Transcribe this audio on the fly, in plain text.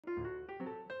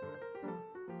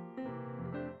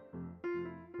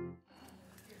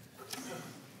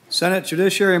Senate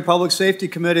Judiciary and Public Safety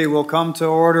Committee will come to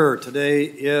order. Today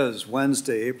is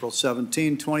Wednesday, April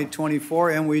 17, 2024,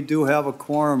 and we do have a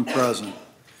quorum present.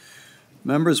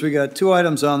 Members, we got two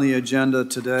items on the agenda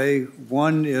today.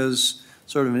 One is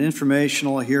sort of an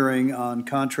informational hearing on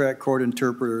contract court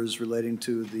interpreters relating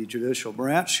to the judicial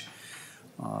branch.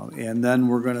 And then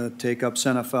we're going to take up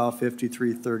Senate File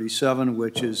 5337,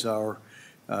 which is our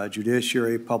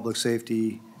Judiciary Public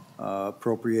Safety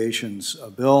Appropriations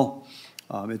Bill.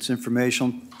 It's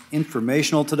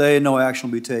informational today. No action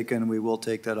will be taken. We will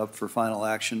take that up for final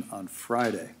action on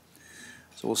Friday.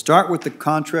 So we'll start with the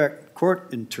contract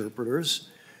court interpreters.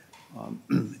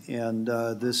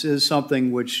 This is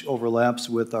something which overlaps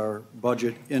with our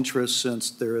budget interests,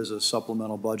 since there is a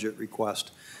supplemental budget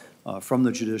request from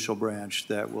the judicial branch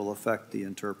that will affect the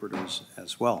interpreters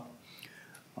as well.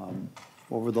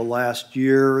 Over the last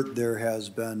year, there has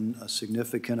been a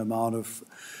significant amount of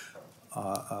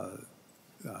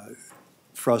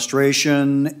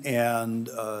frustration and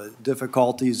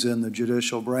difficulties in the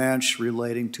judicial branch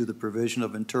relating to the provision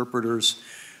of interpreters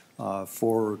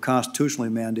for constitutionally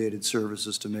mandated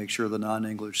services to make sure the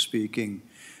non-English speaking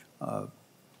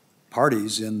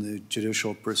parties in the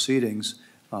judicial proceedings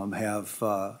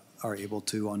are able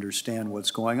to understand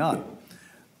what's going on.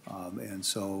 And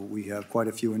so we have quite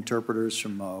a few interpreters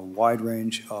from a wide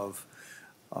range of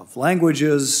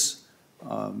languages,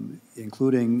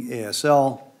 including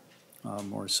ASL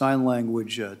or sign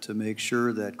language, to make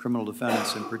sure that criminal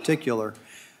defendants in particular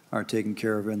are taken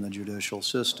care of in the judicial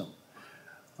system.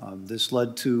 This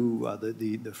led to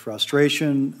the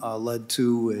frustration led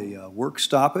to a work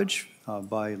stoppage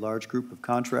by a large group of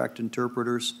contract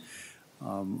interpreters,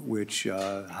 which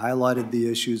highlighted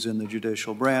the issues in the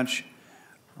judicial branch,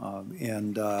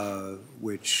 and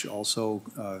which also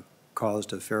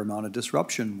caused a fair amount of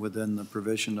disruption within the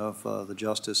provision of the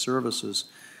justice services,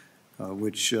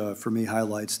 which for me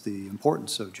highlights the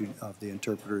importance of the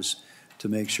interpreters to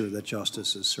make sure that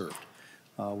justice is served.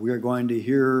 We are going to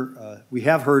hear, we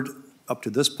have heard up to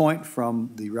this point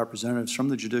from the representatives from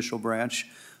the judicial branch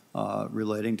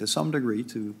relating to some degree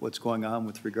to what's going on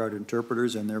with regard to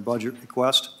interpreters and their budget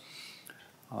request.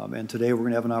 And today we're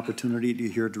going to have an opportunity to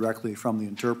hear directly from the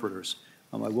interpreters.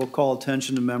 I will call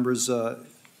attention to members of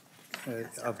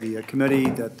the committee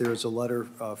that there's a letter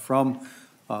from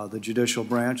the judicial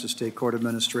branch, the state court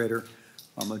administrator,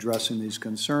 addressing these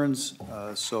concerns.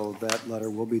 So that letter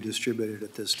will be distributed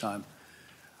at this time.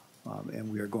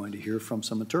 And we are going to hear from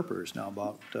some interpreters now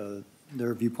about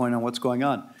their viewpoint on what's going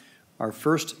on. Our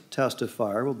first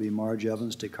testifier will be Marge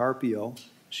Evans DeCarpio.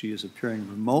 She is appearing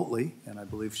remotely, and I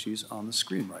believe she's on the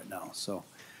screen right now. So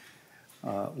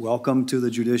welcome to the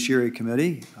Judiciary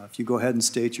Committee. If you go ahead and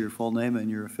state your full name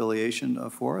and your affiliation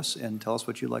for us, and tell us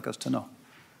what you'd like us to know.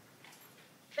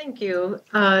 Thank you,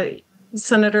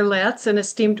 Senator Latz and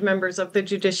esteemed members of the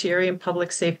Judiciary and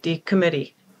Public Safety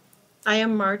Committee. I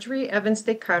am Marjorie Evans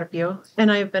de Carpio,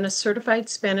 and I have been a certified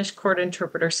Spanish court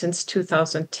interpreter since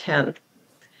 2010.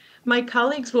 My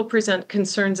colleagues will present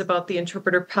concerns about the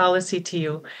interpreter policy to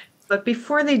you, but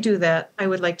before they do that, I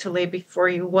would like to lay before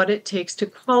you what it takes to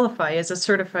qualify as a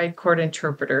certified court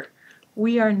interpreter.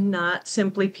 We are not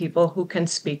simply people who can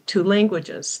speak two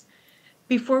languages.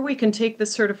 Before we can take the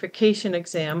certification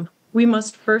exam, we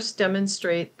must first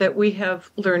demonstrate that we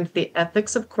have learned the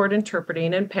ethics of court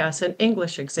interpreting and pass an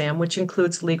English exam, which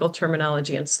includes legal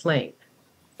terminology and slang.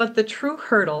 But the true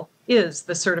hurdle is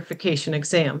the certification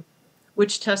exam,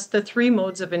 which tests the three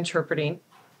modes of interpreting: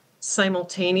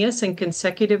 simultaneous and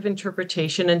consecutive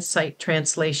interpretation and sight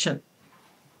translation.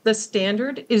 The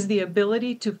standard is the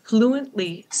ability to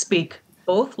fluently speak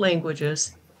both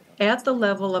languages at the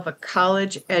level of a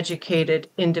college-educated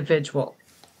individual.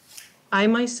 I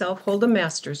myself hold a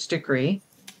master's degree.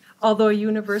 Although a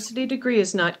university degree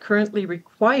is not currently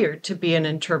required to be an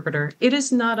interpreter, it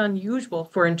is not unusual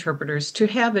for interpreters to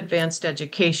have advanced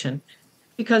education,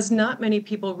 because not many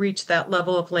people reach that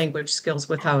level of language skills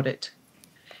without it.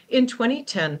 In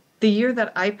 2010, the year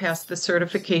that I passed the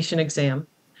certification exam,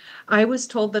 I was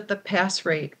told that the pass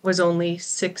rate was only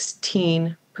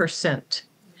 16%,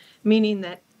 meaning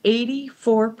that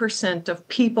 84% of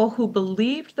people who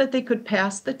believed that they could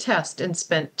pass the test and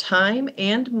spent time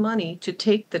and money to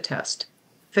take the test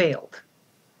failed.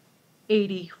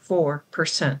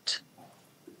 84%.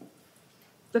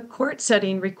 The court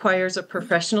setting requires a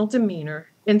professional demeanor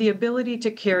and the ability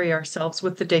to carry ourselves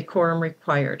with the decorum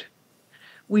required.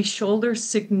 We shoulder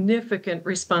significant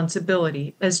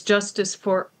responsibility as justice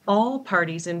for all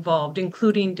parties involved,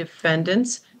 including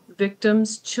defendants,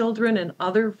 victims, children, and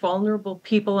other vulnerable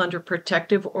people under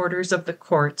protective orders of the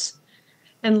courts,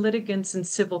 and litigants in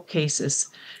civil cases.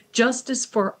 Justice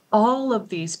for all of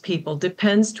these people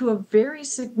depends to a very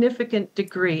significant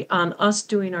degree on us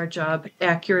doing our job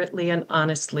accurately and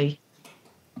honestly.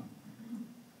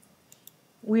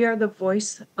 We are the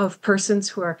voice of persons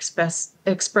who are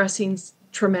expressing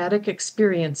traumatic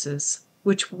experiences,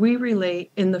 which we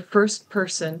relate in the first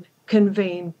person,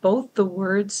 conveying both the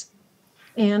words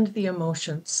and the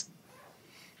emotions.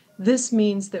 This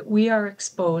means that we are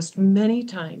exposed many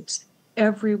times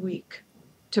every week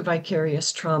to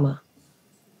vicarious trauma.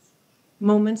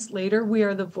 Moments later, we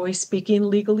are the voice speaking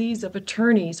legalese of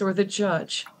attorneys or the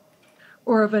judge,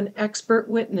 or of an expert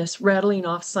witness rattling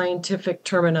off scientific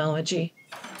terminology.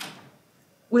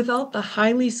 Without the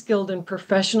highly skilled and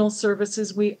professional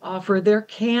services we offer, there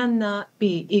cannot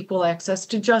be equal access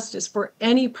to justice for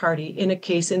any party in a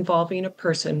case involving a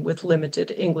person with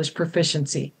limited English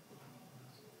proficiency.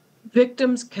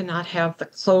 Victims cannot have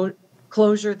the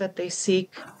closure that they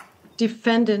seek.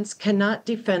 Defendants cannot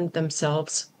defend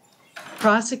themselves.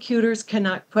 Prosecutors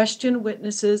cannot question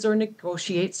witnesses or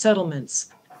negotiate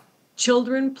settlements.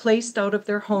 Children placed out of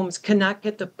their homes cannot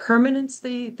get the permanence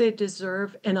they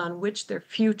deserve and on which their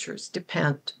futures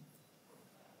depend.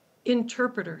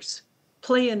 Interpreters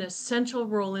play an essential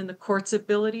role in the court's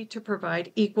ability to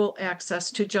provide equal access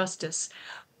to justice.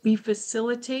 We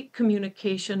facilitate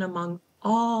communication among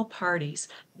all parties,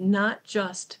 not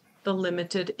just the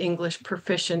limited English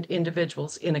proficient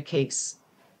individuals in a case.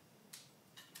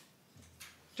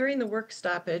 During the work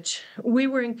stoppage, we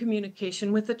were in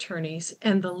communication with attorneys,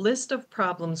 and the list of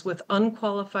problems with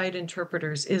unqualified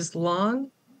interpreters is long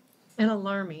and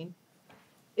alarming.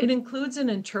 It includes an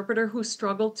interpreter who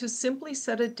struggled to simply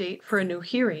set a date for a new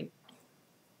hearing.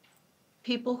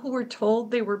 People who were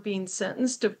told they were being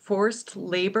sentenced to forced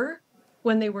labor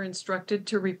when they were instructed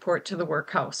to report to the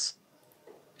workhouse.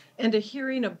 And a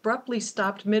hearing abruptly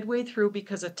stopped midway through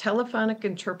because a telephonic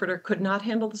interpreter could not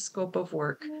handle the scope of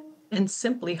work and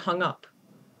simply hung up.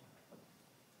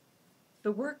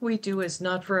 The work we do is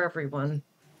not for everyone.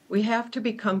 We have to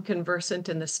become conversant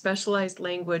in the specialized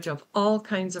language of all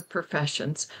kinds of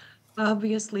professions,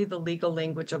 obviously the legal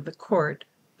language of the court,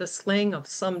 the slang of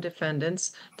some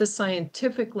defendants, the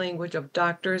scientific language of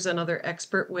doctors and other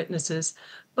expert witnesses,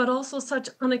 but also such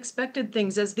unexpected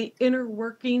things as the inner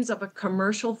workings of a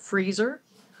commercial freezer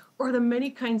or the many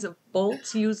kinds of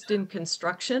bolts used in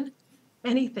construction.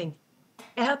 Anything,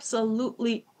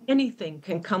 absolutely anything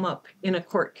can come up in a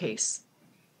court case.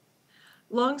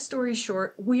 Long story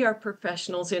short, we are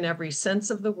professionals in every sense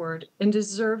of the word and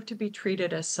deserve to be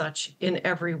treated as such in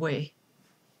every way.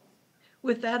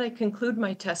 With that, I conclude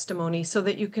my testimony so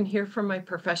that you can hear from my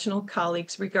professional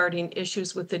colleagues regarding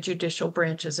issues with the judicial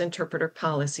branch's interpreter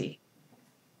policy.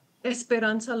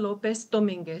 Esperanza Lopez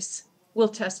Dominguez will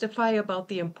testify about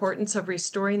the importance of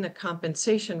restoring the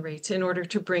compensation rates in order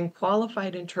to bring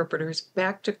qualified interpreters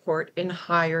back to court in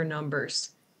higher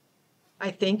numbers. I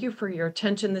thank you for your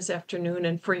attention this afternoon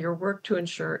and for your work to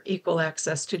ensure equal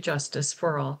access to justice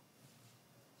for all.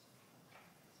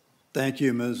 Thank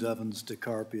you, Ms. Evans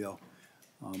DeCarpio.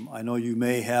 I know you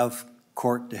may have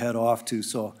court to head off to,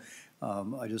 so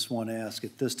I just want to ask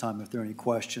at this time if there are any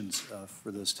questions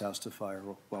for this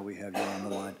testifier while we have you on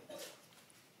the line.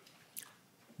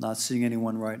 Not seeing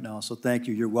anyone right now, so thank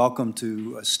you. You're welcome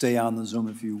to stay on the Zoom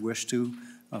if you wish to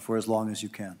for as long as you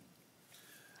can.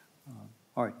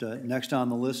 All right, next on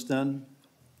the list then,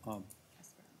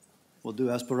 we'll do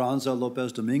Esperanza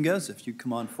Lopez Dominguez. If you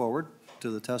come on forward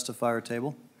to the testifier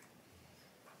table.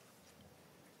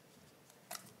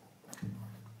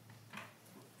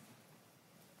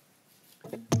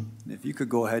 If you could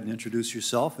go ahead and introduce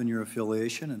yourself and your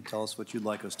affiliation and tell us what you'd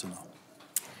like us to know.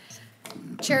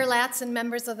 Chair Latz and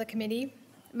members of the committee,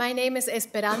 my name is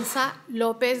Esperanza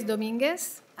Lopez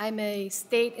Dominguez. I'm a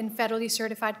state and federally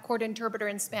certified court interpreter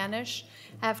in Spanish.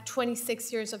 I have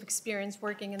 26 years of experience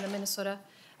working in the Minnesota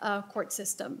court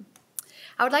system.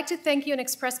 I would like to thank you and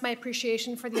express my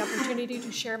appreciation for the opportunity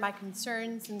to share my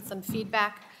concerns and some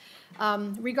feedback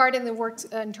regarding the work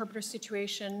interpreter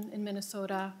situation in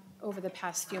Minnesota over the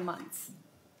past few months.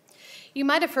 You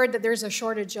might have heard that there's a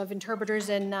shortage of interpreters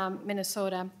in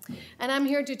Minnesota, and I'm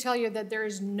here to tell you that there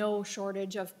is no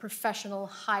shortage of professional,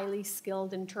 highly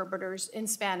skilled interpreters in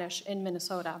Spanish in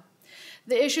Minnesota.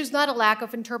 The issue is not a lack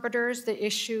of interpreters. The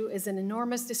issue is an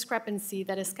enormous discrepancy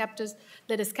that has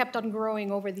kept on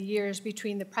growing over the years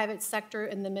between the private sector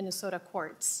and the Minnesota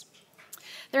courts.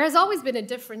 There has always been a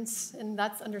difference, and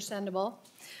that's understandable.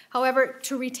 However,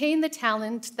 to retain the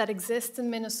talent that exists in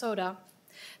Minnesota,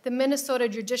 the Minnesota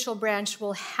judicial branch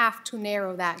will have to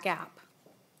narrow that gap.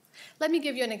 Let me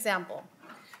give you an example.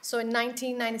 So in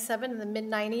 1997, in the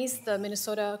mid-90s, the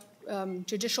Minnesota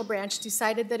judicial branch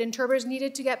decided that interpreters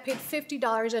needed to get paid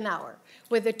 $50 an hour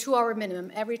with a 2-hour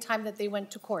minimum every time that they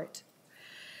went to court.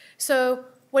 So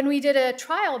when we did a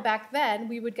trial back then,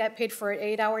 we would get paid for an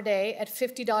 8-hour day at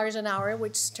 $50 an hour,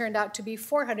 which turned out to be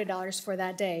 $400 for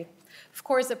that day. Of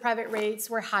course, the private rates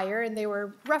were higher, and they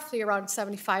were roughly around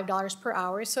 $75 per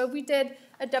hour. So if we did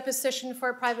a deposition for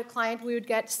a private client, we would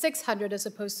get $600 as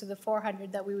opposed to the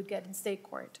 $400 that we would get in state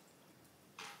court.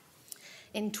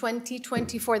 In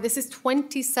 2024, this is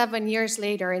 27 years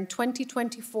later, in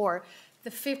 2024, the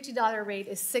 $50 rate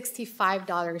is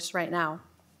 $65 right now.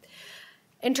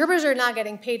 Interpreters are not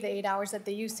getting paid the 8 hours that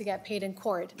they used to get paid in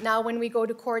court. Now, when we go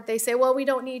to court, they say, well, we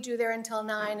don't need you there until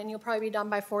 9, and you'll probably be done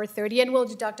by 4:30, and we'll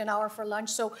deduct an hour for lunch,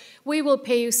 so we will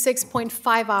pay you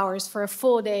 6.5 hours for a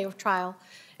full day of trial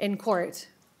in court.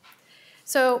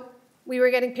 So we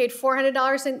were getting paid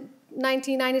 $400 in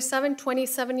 1997,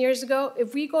 27 years ago.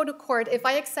 If we go to court, if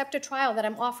I accept a trial that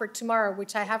I'm offered tomorrow,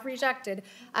 which I have rejected,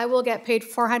 I will get paid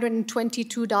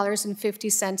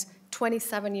 $422.50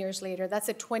 27 years later. That's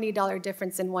a $20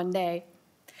 difference in one day.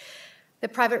 The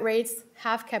private rates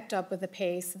have kept up with the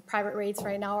pace. The private rates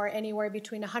right now are anywhere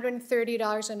between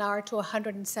 $130 an hour to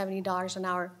 $170 an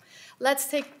hour. Let's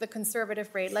take the conservative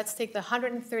rate. Let's take the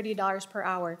 $130 per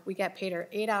hour. We get paid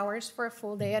 8 hours for a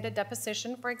full day at a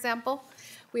deposition, for example.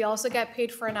 We also get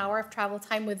paid for an hour of travel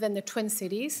time within the Twin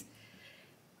Cities.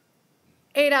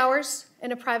 8 hours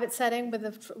in a private setting with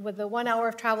the 1 hour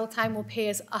of travel time will pay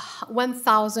us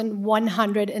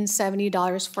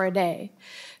 $1,170 for a day.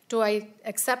 Do I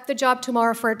accept the job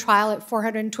tomorrow for a trial at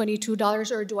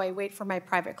 $422, or do I wait for my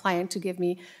private client to give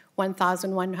me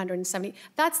 $1,170?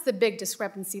 That's the big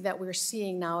discrepancy that we're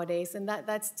seeing nowadays, and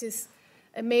that's just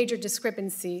a major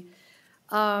discrepancy.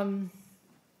 Why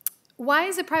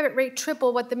is the private rate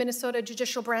triple what the Minnesota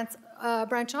Judicial Branch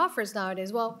offers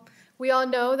nowadays? Well, we all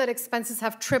know that expenses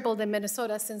have tripled in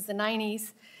Minnesota since the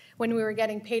 90s when we were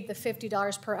getting paid the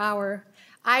 $50 per hour.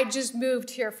 I just moved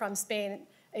here from Spain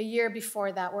a year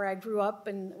before that, where I grew up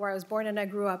and where I was born and I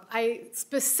grew up. I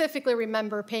specifically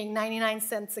remember paying 99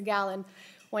 cents a gallon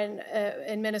when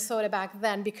in Minnesota back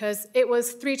then, because it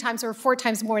was 3 times or 4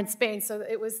 times more in Spain, so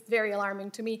it was very alarming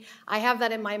to me. I have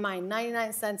that in my mind,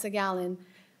 99 cents a gallon.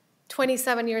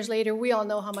 27 years later, we all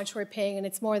know how much we're paying, and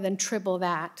it's more than triple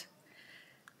that.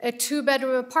 A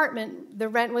 2-bedroom apartment, the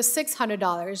rent was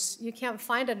 $600. You can't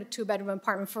find a 2-bedroom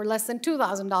apartment for less than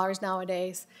 $2,000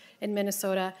 nowadays in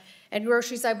Minnesota. And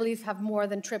groceries, I believe, have more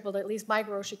than tripled. At least my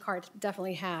grocery cart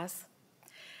definitely has.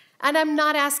 And I'm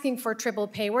not asking for triple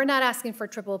pay. We're not asking for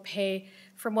triple pay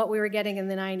from what we were getting in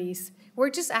the 90s.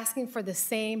 We're just asking for the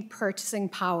same purchasing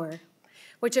power,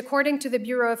 which, according to the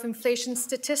Bureau of Inflation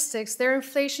Statistics, their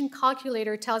inflation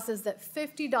calculator tells us that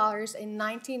 $50 in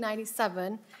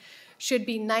 1997 should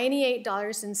be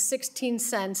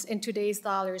 $98.16 in today's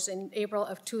dollars in April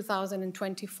of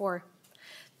 2024.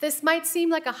 This might seem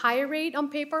like a higher rate on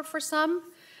paper for some,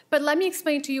 but let me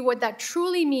explain to you what that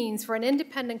truly means for an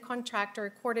independent contractor or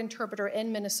court interpreter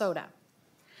in Minnesota.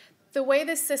 The way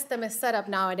this system is set up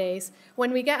nowadays,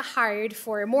 when we get hired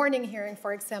for a morning hearing,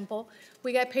 for example,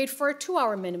 we get paid for a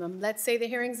 2-hour minimum. Let's say the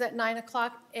hearing's at 9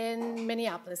 o'clock in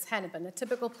Minneapolis, Hennepin, a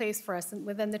typical place for us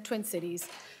within the Twin Cities.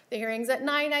 The hearing's at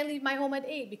 9, I leave my home at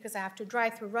 8 because I have to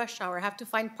drive through rush hour, I have to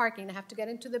find parking, I have to get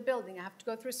into the building, I have to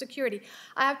go through security,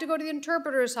 I have to go to the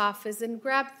interpreter's office and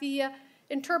grab the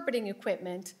interpreting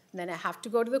equipment, and then I have to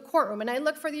go to the courtroom, and I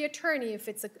look for the attorney. If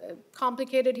it's a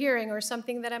complicated hearing or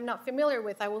something that I'm not familiar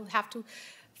with, I will have to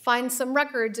find some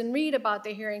records and read about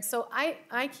the hearing. So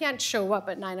I can't show up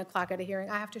at 9 o'clock at a hearing.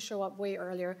 I have to show up way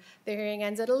earlier. The hearing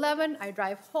ends at 11. I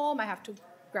drive home. I have to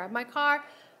grab my car.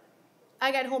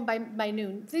 I get home by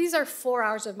noon. These are 4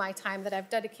 hours of my time that I've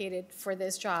dedicated for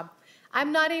this job.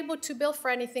 I'm not able to bill for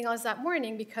anything else that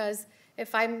morning because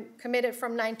if I'm committed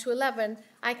from 9 to 11,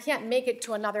 I can't make it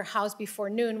to another house before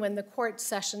noon when the court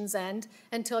sessions end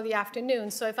until the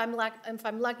afternoon. So if I'm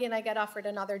lucky and I get offered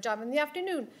another job in the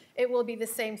afternoon, it will be the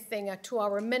same thing, a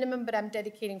 2-hour minimum, but I'm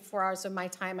dedicating 4 hours of my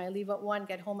time. I leave at 1,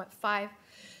 get home at 5.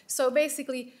 So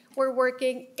basically, we're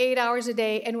working 8 hours a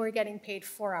day and we're getting paid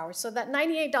 4 hours. So that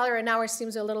 $98 an hour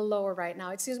seems a little lower right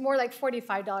now. It seems more like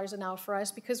 $45 an hour for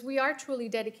us because we are truly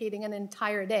dedicating an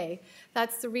entire day.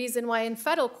 That's the reason why in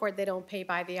federal court they don't pay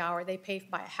by the hour. They pay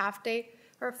by a half day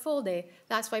or a full day.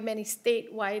 That's why many state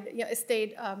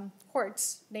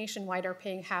courts nationwide are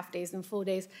paying half days and full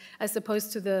days as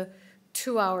opposed to the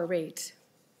 2-hour rate.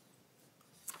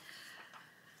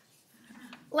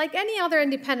 Like any other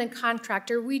independent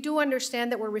contractor, we do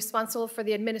understand that we're responsible for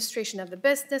the administration of the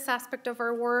business aspect of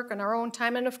our work on our own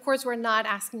time, and of course, we're not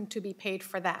asking to be paid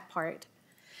for that part.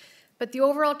 But the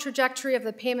overall trajectory of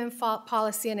the payment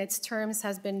policy and its terms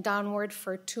has been downward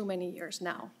for too many years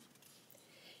now.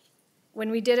 When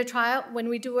we do a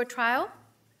trial,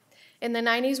 in the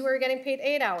 90s we were getting paid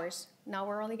 8 hours. Now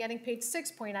we're only getting paid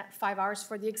 6.5 hours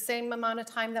for the same amount of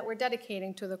time that we're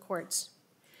dedicating to the courts.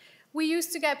 We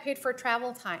used to get paid for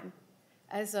travel time.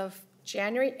 As of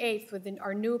January 8th, within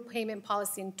our new payment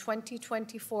policy in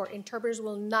 2024, interpreters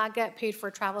will not get paid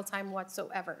for travel time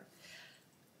whatsoever.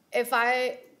 If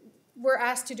I were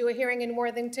asked to do a hearing in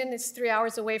Worthington, it's 3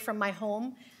 hours away from my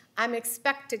home. I'm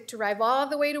expected to drive all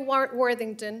the way to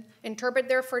Worthington, interpret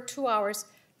there for 2 hours,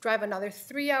 drive another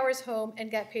 3 hours home,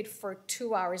 and get paid for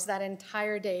 2 hours that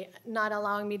entire day, not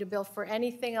allowing me to bill for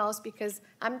anything else because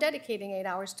I'm dedicating 8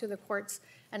 hours to the courts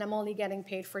and I'm only getting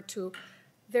paid for 2.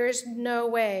 There's no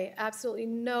way, absolutely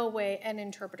no way, an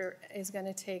interpreter is going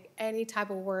to take any type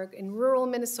of work in rural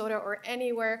Minnesota or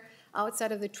anywhere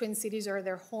outside of the Twin Cities or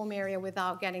their home area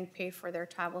without getting paid for their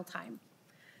travel time.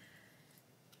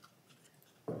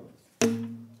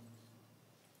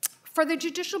 For the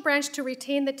judicial branch to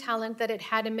retain the talent that it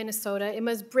had in Minnesota, it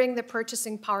must bring the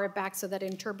purchasing power back so that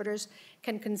interpreters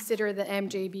can consider the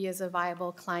MJB as a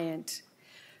viable client.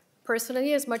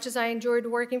 Personally, as much as I enjoyed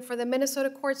working for the Minnesota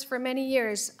courts for many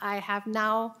years, I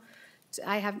now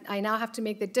have to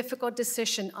make the difficult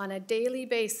decision on a daily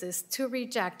basis to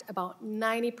reject about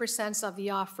 90% of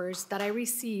the offers that I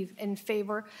receive in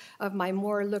favor of my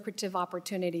more lucrative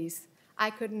opportunities. I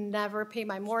could never pay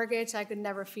my mortgage, I could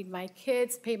never feed my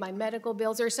kids, pay my medical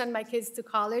bills, or send my kids to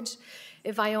college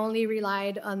if I only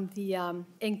relied on the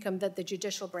income that the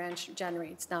judicial branch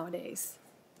generates nowadays.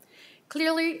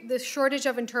 Clearly, the shortage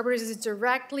of interpreters is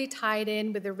directly tied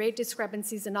in with the rate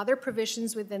discrepancies and other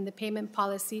provisions within the payment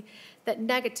policy that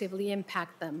negatively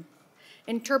impact them.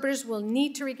 Interpreters will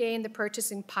need to regain the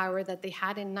purchasing power that they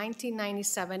had in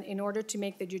 1997 in order to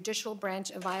make the judicial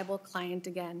branch a viable client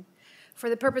again. For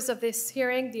the purpose of this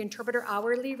hearing, the interpreter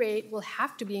hourly rate will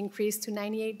have to be increased to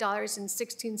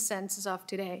 $98.16 as of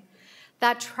today.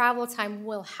 That travel time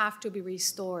will have to be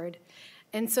restored.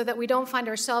 And so that we don't find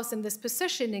ourselves in this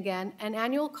position again, an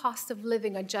annual cost of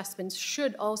living adjustments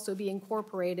should also be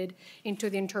incorporated into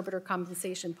the interpreter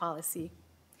compensation policy.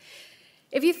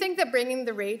 If you think that bringing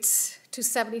the rates to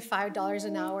 $75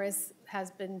 an hour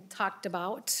has been talked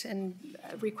about and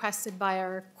requested by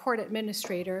our court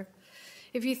administrator,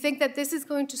 if you think that this is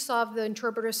going to solve the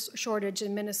interpreter shortage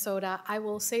in Minnesota, I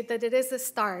will say that it is a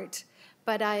start,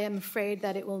 but I am afraid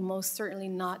that it will most certainly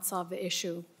not solve the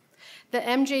issue. The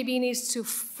MJB needs to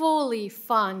fully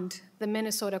fund the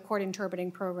Minnesota court interpreting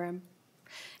program.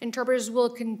 Interpreters will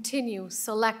continue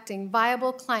selecting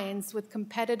viable clients with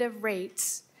competitive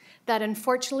rates that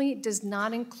unfortunately does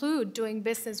not include doing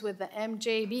business with the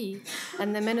MJB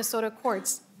and the Minnesota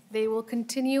courts. They will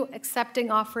continue accepting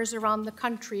offers around the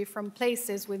country from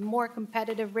places with more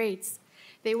competitive rates.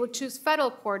 They will choose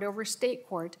federal court over state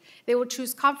court. They will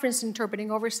choose conference interpreting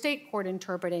over state court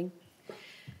interpreting.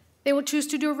 They will choose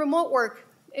to do remote work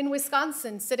in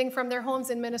Wisconsin, sitting from their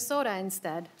homes in Minnesota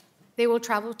instead. They will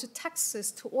travel to Texas,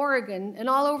 to Oregon, and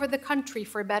all over the country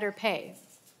for better pay.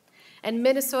 And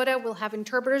Minnesota will have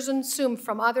interpreters on Zoom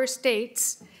from other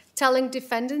states telling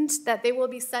defendants that they will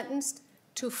be sentenced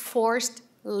to forced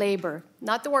labor,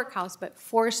 not the workhouse, but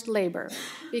forced labor,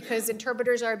 because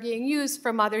interpreters are being used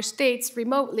from other states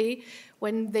remotely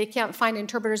when they can't find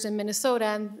interpreters in Minnesota,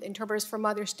 and interpreters from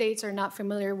other states are not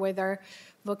familiar with our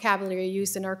vocabulary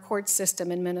used in our court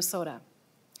system in Minnesota.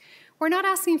 We're not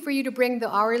asking for you to bring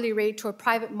the hourly rate to a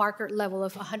private market level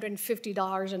of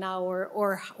 $150 an hour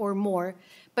or more,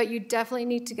 but you definitely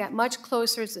need to get much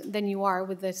closer than you are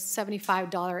with the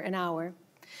 $75 an hour.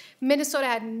 Minnesota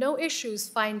had no issues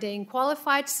finding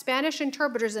qualified Spanish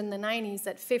interpreters in the 90s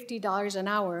at $50 an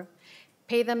hour.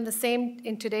 Pay them the same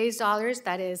in today's dollars,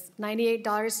 that is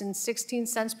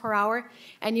 $98.16 per hour,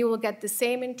 and you will get the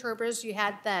same interpreters you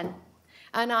had then.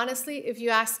 And honestly, if you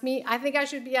ask me, I think I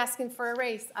should be asking for a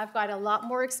raise. I've got a lot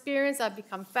more experience. I've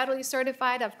become federally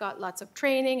certified. I've got lots of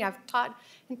training. I've taught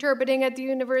interpreting at the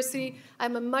university.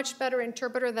 I'm a much better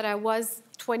interpreter than I was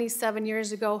 27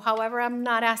 years ago. However, I'm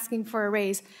not asking for a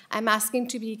raise. I'm asking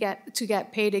to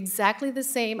get paid exactly the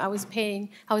same I was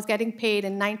getting paid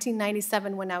in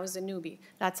 1997 when I was a newbie.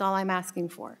 That's all I'm asking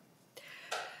for.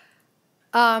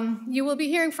 You will be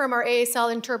hearing from our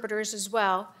ASL interpreters as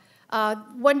well.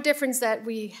 One difference that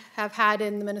we have had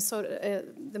in the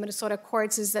Minnesota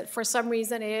courts is that for some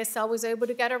reason ASL was able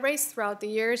to get a raise throughout the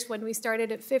years. When we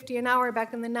started at $50 an hour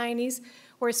back in the 90s,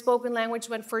 where spoken language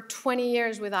went for 20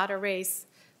 years without a raise.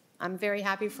 I'm very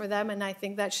happy for them, and I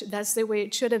think that's the way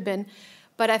it should have been.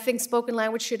 but I think spoken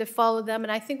language should have followed them,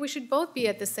 and I think we should both be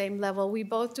at the same level. We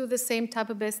both do the same type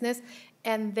of business,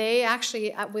 and they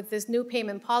actually, with this new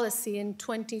payment policy in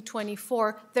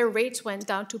 2024, their rates went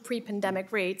down to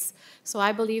pre-pandemic rates. So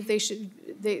I believe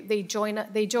they join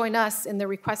us in the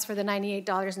request for the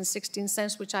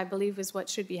 $98.16, which I believe is what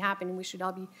should be happening. We should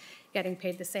all be getting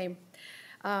paid the same.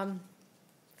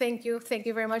 Thank you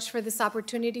very much for this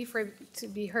opportunity to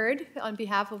be heard on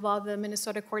behalf of all the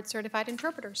Minnesota Court Certified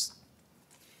Interpreters.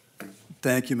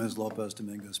 Thank you, Ms. Lopez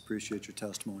Dominguez. Appreciate your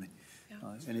testimony. Yeah.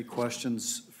 Any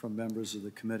questions from members of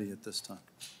the committee at this time?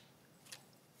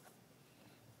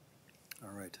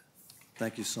 All right.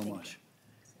 Thank you so much.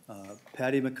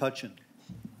 Patty McCutcheon,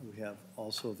 we have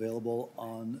also available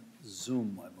on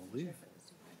Zoom, I believe.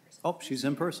 Oh, she's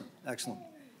in person. Excellent.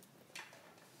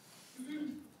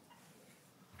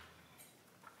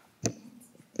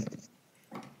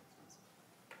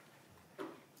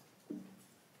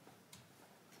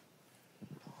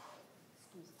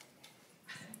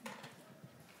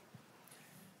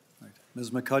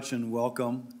 Ms. McCutcheon,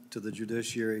 welcome to the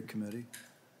Judiciary Committee.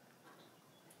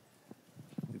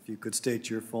 If you could state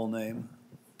your full name.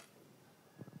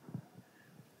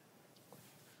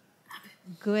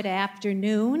 Good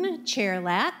afternoon, Chair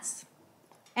Latz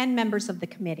and members of the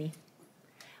committee.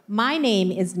 My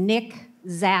name is Nick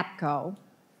Zapko,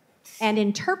 and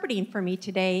interpreting for me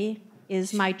today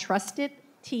is my trusted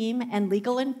team and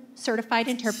legal and certified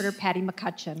interpreter, Patty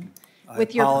McCutcheon.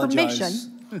 With your permission.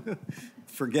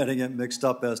 For getting it mixed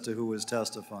up as to who was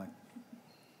testifying.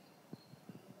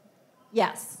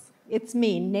 Yes, it's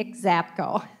me, Nick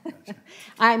Zapko. Gotcha.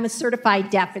 I'm a certified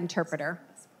deaf interpreter.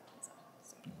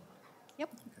 Yep.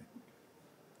 Okay.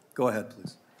 Go ahead,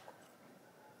 please.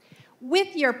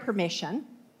 With your permission,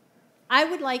 I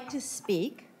would like to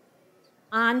speak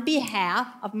on behalf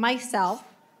of myself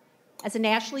as a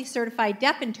nationally certified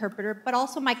deaf interpreter, but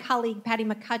also my colleague, Patty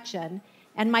McCutcheon,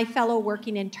 and my fellow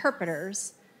working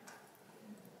interpreters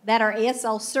that are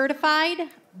ASL certified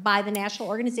by the National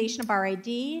Organization of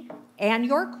RID and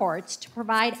your courts to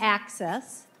provide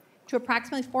access to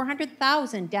approximately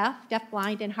 400,000 deaf,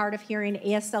 deafblind, and hard of hearing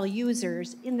ASL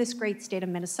users in this great state of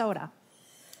Minnesota.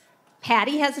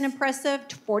 Patty has an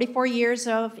impressive 44 years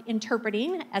of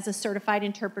interpreting as a certified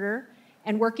interpreter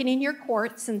and working in your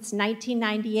court since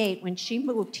 1998 when she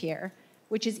moved here,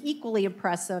 which is equally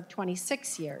impressive,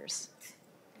 26 years.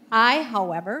 I,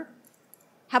 however,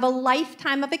 have a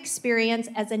lifetime of experience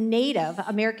as a native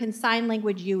American Sign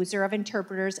Language user of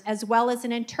interpreters, as well as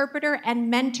an interpreter and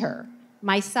mentor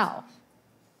myself.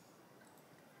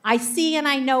 I see and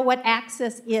I know what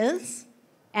access is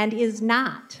and is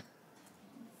not.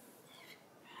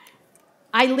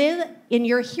 I live in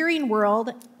your hearing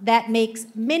world that makes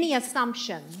many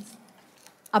assumptions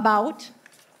about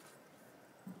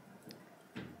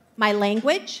my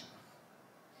language,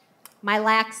 my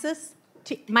lack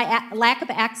of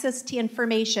access to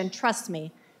information. Trust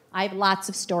me, I have lots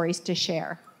of stories to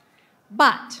share.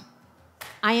 But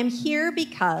I am here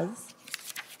because,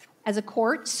 as a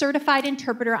court-certified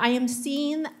interpreter, I am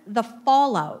seeing the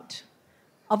fallout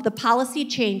of the policy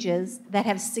changes that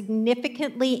have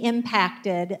significantly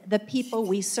impacted the people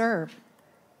we serve,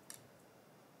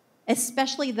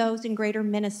 especially those in greater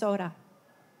Minnesota.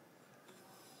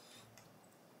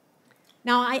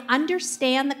 Now, I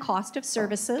understand the cost of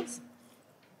services.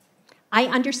 I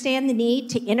understand the need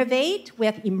to innovate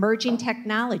with emerging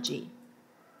technology.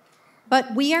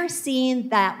 But we are seeing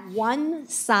that one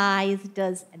size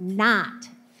does not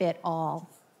fit all.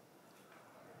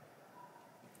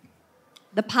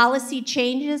 The policy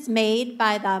changes made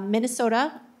by the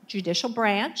Minnesota Judicial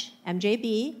Branch,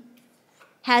 MJB,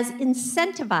 has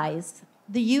incentivized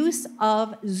the use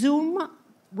of Zoom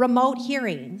remote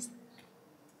hearings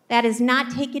that is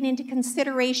not taken into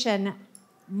consideration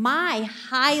my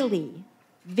highly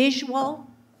visual,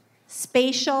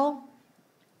 spatial,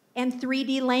 and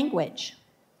 3D language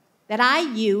that I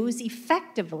use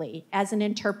effectively as an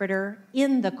interpreter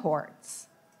in the courts.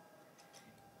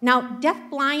 Now,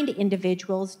 deafblind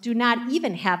individuals do not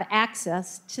even have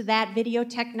access to that video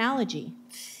technology.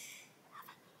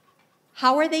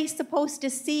 How are they supposed to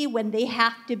see when they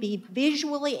have to be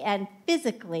visually and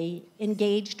physically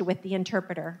engaged with the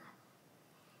interpreter?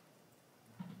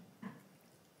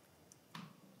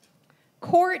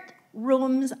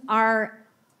 Courtrooms are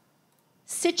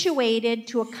situated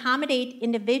to accommodate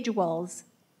individuals,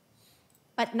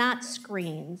 but not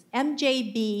screens.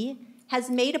 MJB has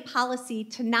made a policy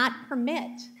to not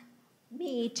permit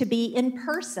me to be in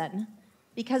person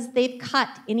because they've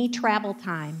cut any travel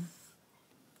time.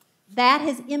 That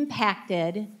has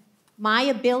impacted my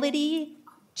ability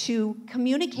to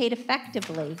communicate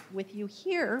effectively with you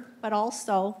here, but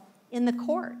also in the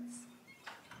courts.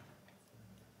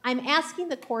 I'm asking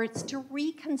the courts to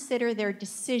reconsider their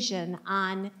decision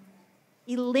on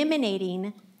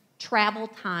eliminating travel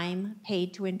time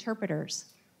paid to interpreters.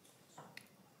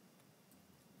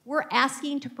 We're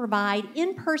asking to provide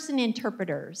in-person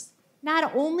interpreters,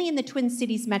 not only in the Twin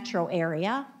Cities metro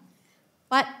area,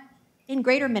 but in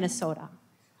greater Minnesota.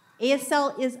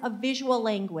 ASL is a visual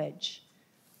language.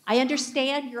 I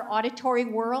understand your auditory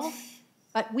world,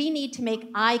 but we need to make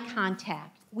eye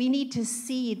contact. We need to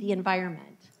see the environment.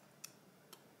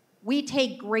 We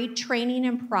take great training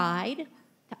and pride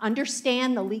to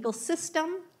understand the legal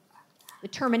system, the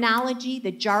terminology,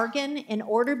 the jargon, in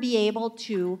order to be able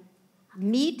to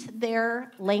meet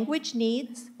their language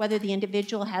needs, whether the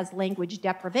individual has language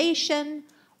deprivation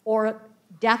or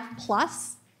deaf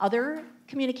plus other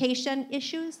communication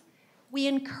issues. We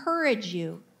encourage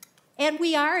you, and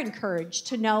we are encouraged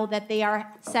to know that they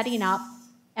are setting up,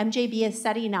 MJB is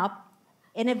setting up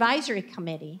an advisory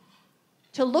committee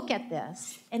to look at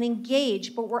this and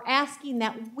engage, but we're asking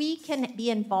that we can be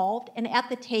involved and at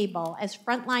the table as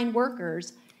frontline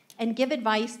workers and give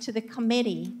advice to the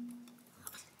committee.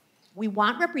 We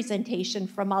want representation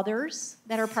from others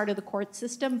that are part of the court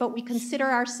system, but we consider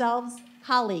ourselves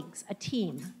colleagues, a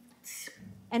team,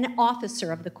 an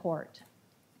officer of the court.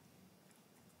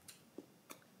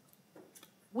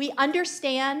 We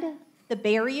understand the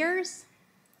barriers,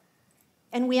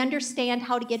 and we understand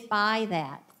how to get by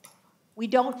that. We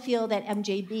don't feel that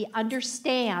MJB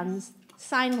understands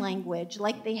sign language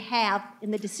like they have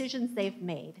in the decisions they've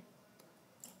made.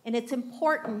 And it's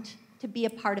important to be a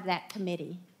part of that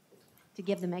committee, to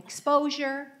give them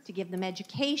exposure, to give them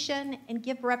education, and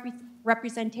give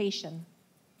representation.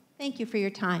 Thank you for your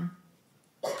time.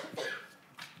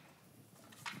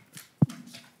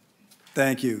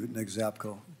 Thank you, Nick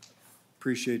Zapko.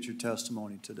 Appreciate your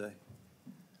testimony today.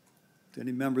 Do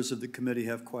any members of the committee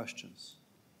have questions?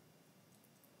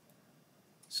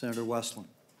 Senator Westland.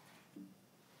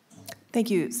 Thank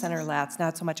you, Senator Latz.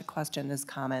 Not so much a question as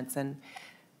comments. And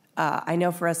I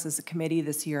know for us as a committee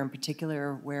this year in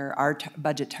particular, where our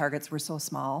budget targets were so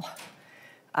small,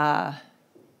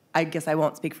 I guess I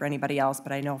won't speak for anybody else,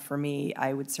 but I know for me,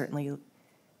 I would certainly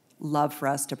love for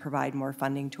us to provide more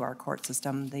funding to our court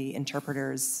system. The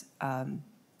interpreters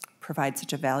provide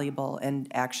such a valuable and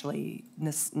actually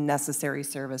necessary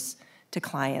service to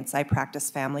clients. I practice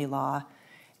family law,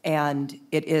 and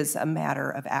it is a matter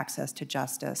of access to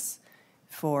justice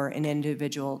for an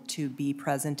individual to be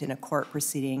present in a court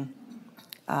proceeding,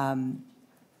 and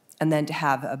then to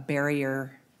have a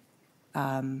barrier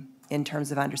in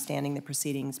terms of understanding the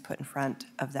proceedings put in front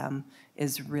of them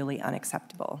is really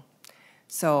unacceptable.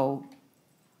 So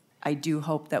I do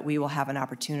hope that we will have an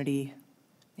opportunity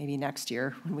maybe next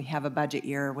year when we have a budget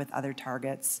year with other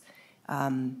targets.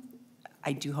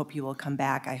 I do hope you will come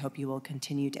back. I hope you will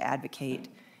continue to advocate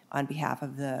on behalf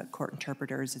of the court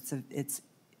interpreters.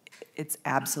 It's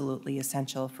absolutely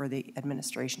essential for the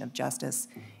administration of justice,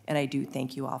 and I do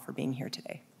thank you all for being here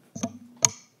today.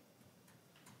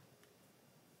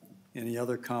 Any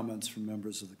other comments from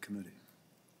members of the committee?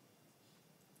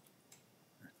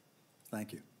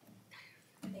 Thank you.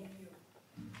 Thank you.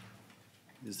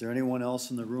 Is there anyone else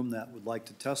in the room that would like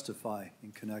to testify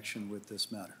in connection with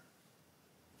this matter?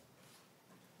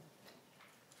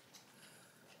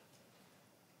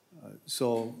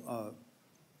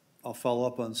 I'll follow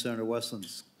up on Senator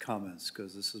Westland's comments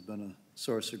because this has been a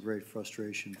source of great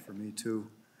frustration for me too.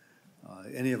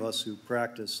 Any of us who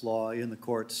practice law in the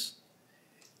courts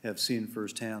have seen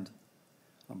firsthand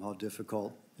how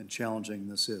difficult and challenging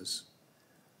this is.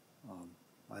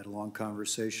 I had a long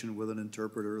conversation with an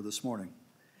interpreter this morning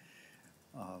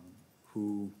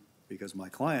who, because my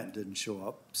client didn't show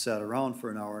up, sat around for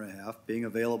an hour and a half, being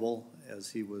available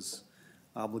as he was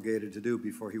obligated to do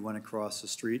before he went across the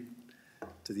street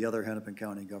to the other Hennepin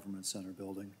County Government Center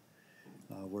building,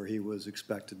 where he was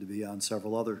expected to be on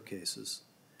several other cases.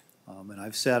 And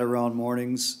I've sat around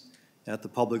mornings at the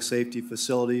public safety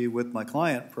facility with my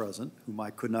client present, whom I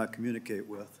could not communicate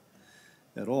with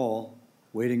at all,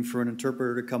 waiting for an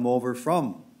interpreter to come over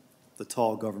from the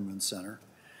tall government center.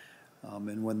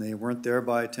 And when they weren't there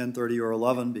by 10:30 or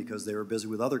 11 because they were busy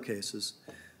with other cases,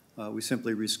 we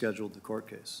simply rescheduled the court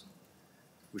case,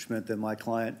 which meant that my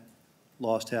client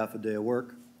lost half a day of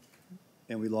work,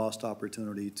 and we lost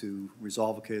opportunity to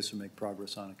resolve a case or make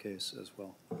progress on a case as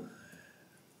well.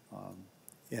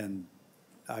 And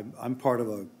I'm part of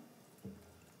a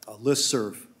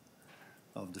listserv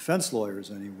of defense lawyers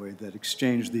anyway that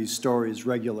exchange these stories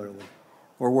regularly,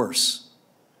 or worse.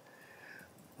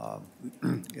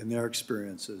 in their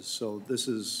experiences. So this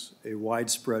is a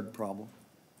widespread problem.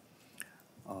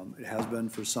 It has been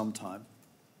for some time.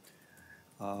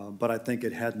 But I think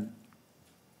it hadn't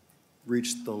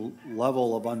reached the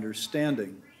level of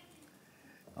understanding,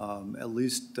 at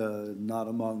least not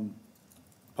among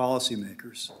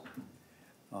policymakers,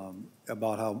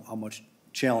 about how much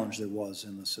challenge there was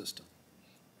in the system.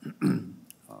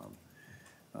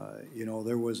 You know,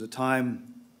 there was a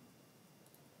time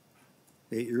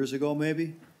 8 years ago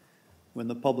maybe, when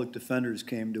the public defenders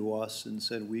came to us and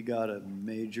said, we got a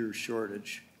major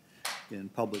shortage in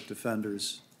public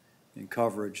defenders in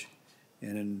coverage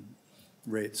and in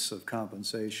rates of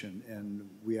compensation. And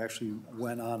we actually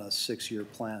went on a 6-year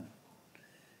plan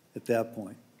at that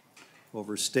point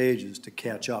over stages to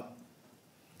catch up.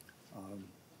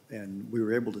 And we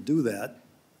were able to do that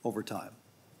over time.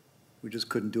 We just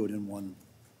couldn't do it in one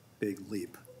big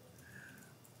leap.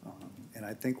 And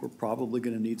I think we're probably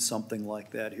going to need something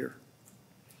like that here.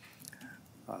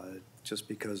 Just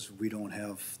because we don't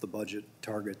have the budget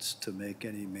targets to make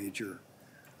any major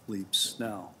leaps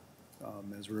now.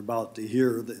 As we're about to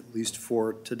hear, at least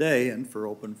for today and for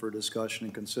open for discussion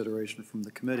and consideration from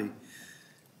the committee,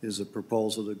 is a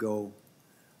proposal to go,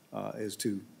 is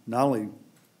to not only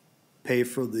pay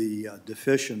for the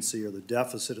deficiency or the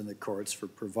deficit in the courts for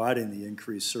providing the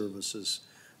increased services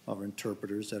of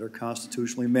interpreters that are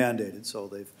constitutionally mandated. So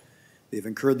they've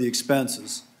incurred the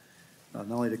expenses, not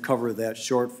only to cover that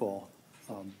shortfall,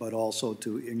 but also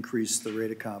to increase the rate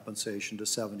of compensation to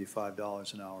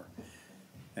 $75 an hour.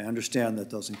 I understand that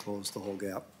doesn't close the whole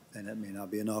gap, and it may not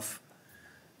be enough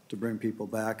to bring people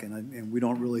back, and we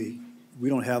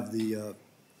don't have the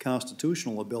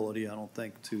constitutional ability, I don't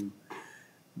think, to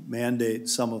mandate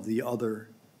some of the other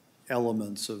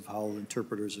elements of how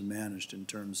interpreters are managed in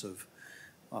terms of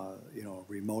you know,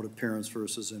 remote appearance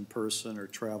versus in person, or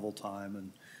travel time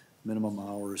and minimum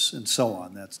hours and so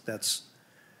on. That's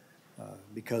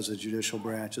because the judicial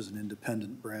branch is an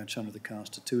independent branch under the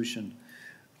Constitution.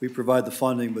 We provide the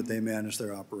funding, but they manage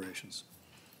their operations.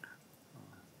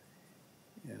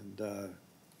 And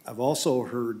I've also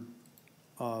heard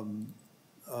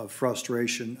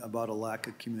frustration about a lack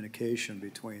of communication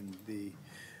between the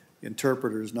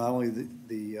interpreters, not only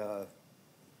the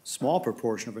small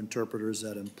proportion of interpreters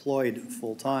that are employed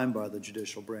full-time by the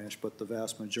judicial branch, but the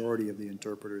vast majority of the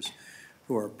interpreters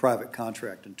who are private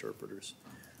contract interpreters.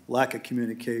 Lack of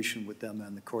communication with them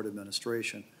and the court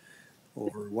administration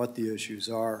over what the issues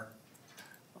are,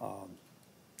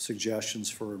 suggestions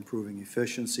for improving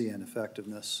efficiency and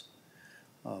effectiveness,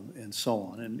 and so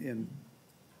on. And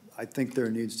I think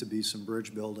there needs to be some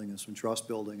bridge building and some trust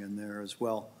building in there as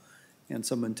well, and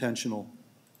some intentional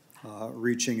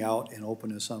reaching out and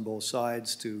openness on both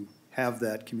sides to have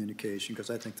that communication, because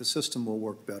I think the system will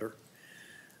work better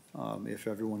if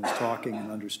everyone is talking and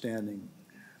understanding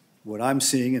what I'm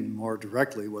seeing, and more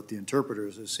directly what the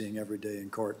interpreters are seeing every day in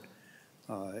court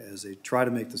as they try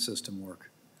to make the system work.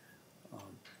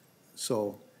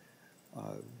 So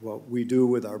what we do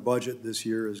with our budget this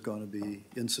year is going to be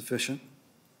insufficient,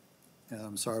 and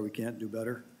I'm sorry we can't do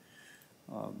better.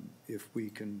 If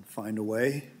we can find a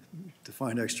way to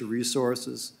find extra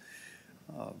resources,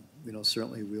 you know,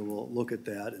 certainly we will look at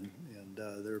that, and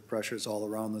there are pressures all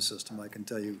around the system. I can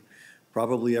tell you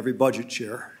probably every budget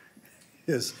chair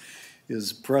is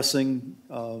pressing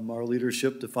our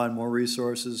leadership to find more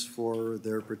resources for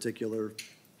their particular,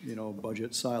 you know,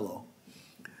 budget silo.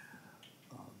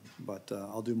 But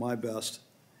I'll do my best,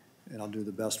 and I'll do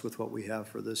the best with what we have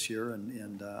for this year,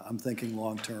 and I'm thinking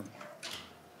long-term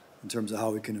in terms of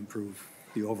how we can improve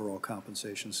the overall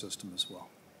compensation system as well.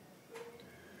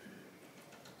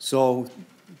 So,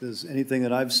 does anything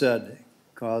that I've said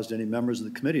caused any members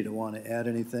of the committee to want to add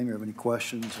anything or have any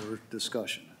questions or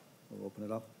discussion? We'll open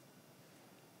it up.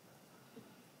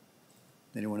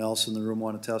 Anyone else in the room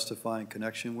want to testify in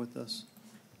connection with this?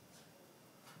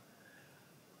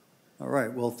 All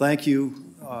right, well, thank you,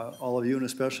 all of you, and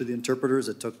especially the interpreters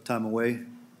that took time away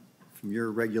from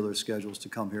your regular schedules to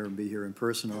come here and be here in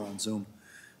person or on Zoom.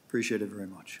 Appreciate it very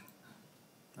much.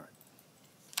 All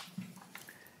right.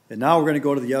 And now we're going to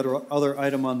go to the other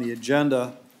item on the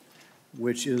agenda,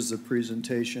 which is the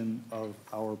presentation of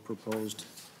our proposed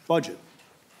budget.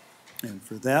 And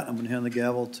for that, I'm going to hand the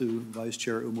gavel to Vice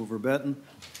Chair Umu Verbetten,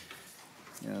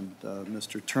 and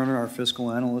Mr. Turner, our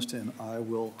fiscal analyst, and I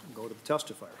will go to the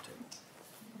testifier table.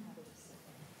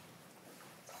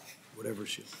 Whatever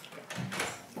she.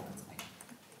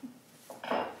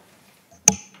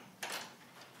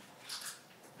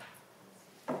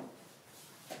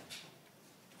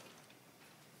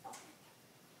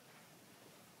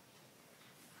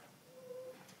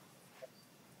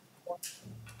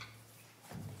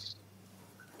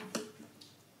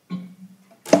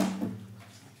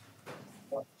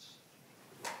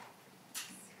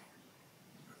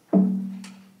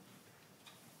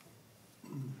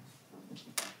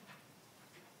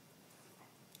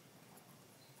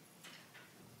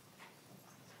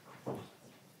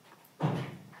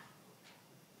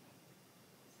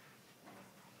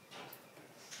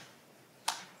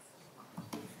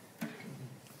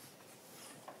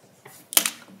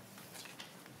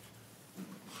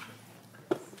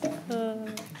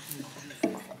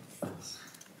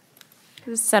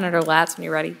 Senator Latz, when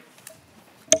you're ready.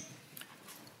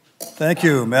 Thank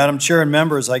you, Madam Chair and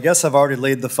members. I guess I've already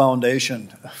laid the foundation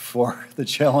for the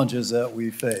challenges that we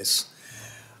face.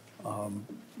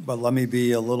 But let me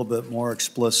be a little bit more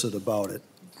explicit about it.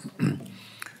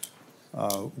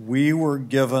 We were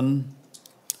given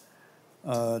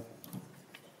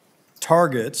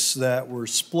targets that were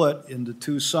split into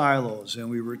two silos, and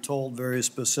we were told very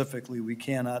specifically we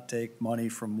cannot take money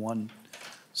from one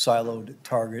siloed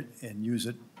target and use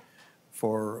it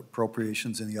for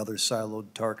appropriations in the other siloed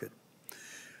target.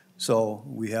 So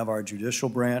we have our judicial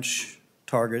branch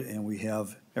target, and we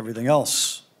have everything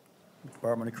else,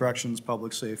 Department of Corrections,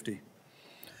 Public Safety.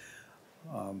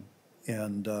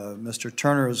 Mr.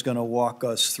 Turner is going to walk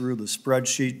us through the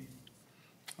spreadsheet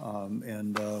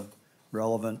and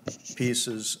relevant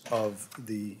pieces of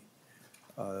the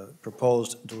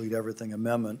proposed delete everything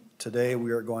amendment. Today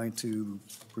we are going to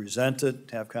present it,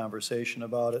 have conversation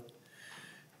about it,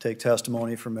 take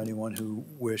testimony from anyone who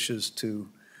wishes to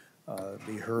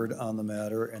be heard on the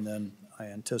matter, and then I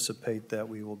anticipate that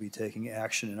we will be taking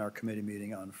action in our committee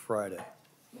meeting on Friday.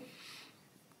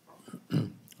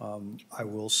 I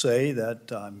will say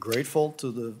that I'm grateful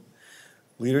to the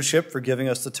leadership for giving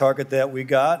us the target that we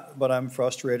got, but I'm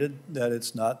frustrated that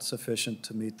it's not sufficient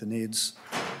to meet the needs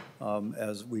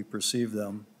as we perceive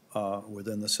them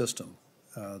within the system.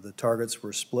 The targets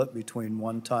were split between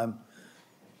one-time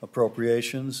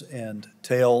appropriations and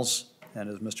tails, and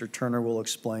as Mr. Turner will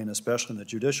explain, especially in the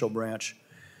judicial branch,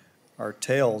 our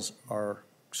tails are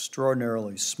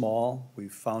extraordinarily small.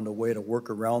 We've found a way to work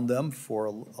around them for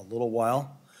a little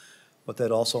while, but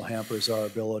that also hampers our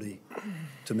ability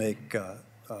to make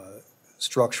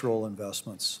structural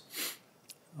investments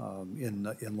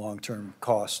in long-term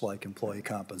costs like employee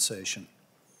compensation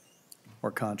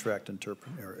or contract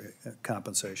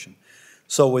compensation.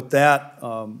 So with that,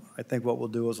 I think what we'll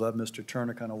do is let Mr.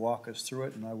 Turner kind of walk us through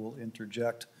it, and I will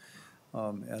interject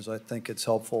as I think it's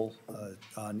helpful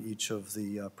on each of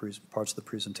the parts of the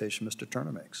presentation Mr.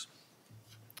 Turner makes.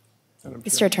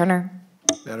 Mr. Turner.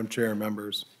 Madam Chair,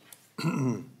 members.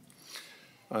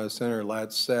 Senator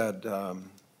Latz said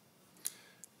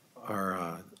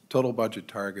our total budget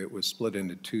target was split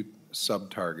into two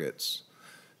sub-targets.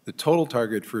 The total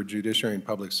target for Judiciary and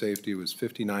Public Safety was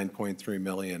 $59.3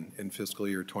 million in fiscal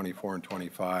year 24 and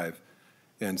 25,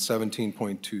 and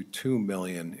 $17.22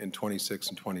 million in 26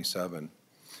 and 27.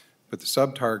 But the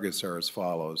sub-targets are as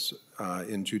follows.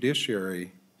 In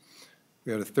Judiciary,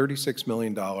 we had a $36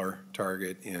 million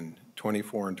target in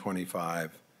 24 and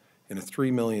 25, and a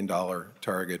 $3 million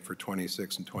target for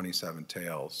 26 and 27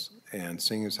 tails. And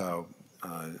seeing as how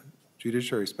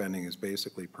judiciary spending is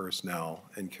basically personnel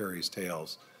and carries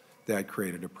tails, that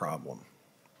created a problem.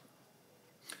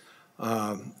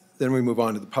 Then we move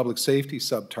on to the public safety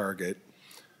sub-target.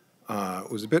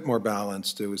 It was a bit more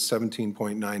balanced. It was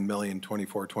 $17.9 million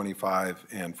 24-25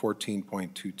 and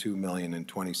 $14.22 million in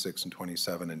 26 and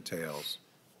 27 in tails.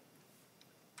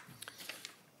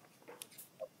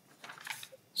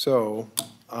 So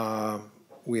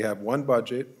we have one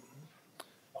budget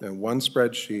and one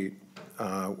spreadsheet.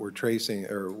 We're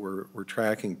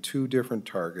tracking two different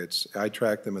targets. I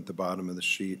track them at the bottom of the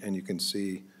sheet, and you can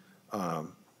see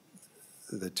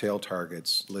the tail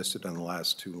targets listed on the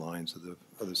last two lines of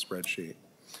the spreadsheet.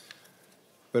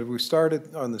 But if we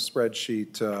started on the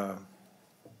spreadsheet,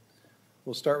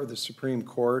 we'll start with the Supreme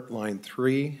Court, line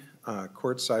 3,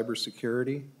 court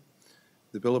cybersecurity.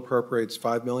 The bill appropriates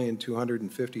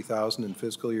 $5,250,000 in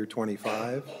fiscal year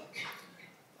 25.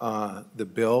 The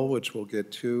bill, which we'll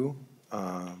get to,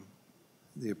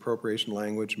 the appropriation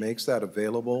language makes that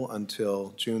available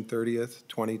until June 30th,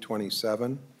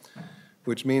 2027,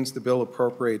 which means the bill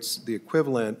appropriates the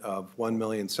equivalent of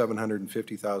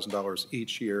 $1,750,000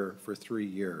 each year for 3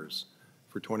 years,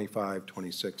 for 25,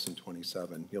 26, and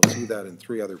 27. You'll see that in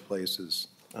 3 other places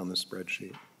on the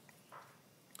spreadsheet.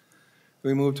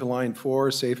 We move to line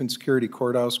 4, safe and security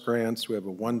courthouse grants. We have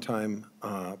a one-time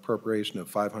appropriation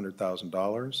of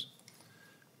 $500,000.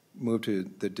 Move to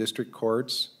the district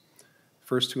courts.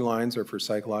 First 2 lines are for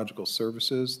psychological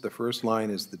services. The first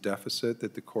line is the deficit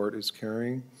that the court is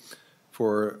carrying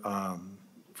for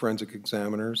forensic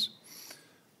examiners.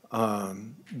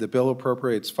 The bill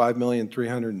appropriates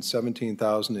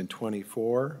 $5,317,000 in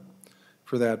 24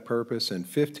 for that purpose, and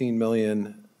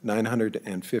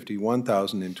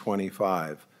 $15,951,000 in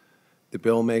 25. The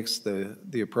bill makes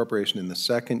the appropriation in the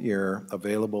second year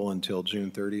available until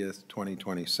June 30th,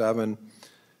 2027.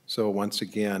 So once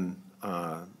again,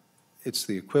 it's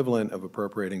the equivalent of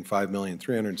appropriating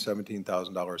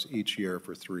 $5,317,000 each year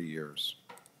for 3 years.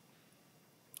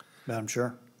 Madam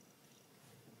Chair.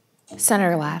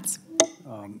 Senator Latz.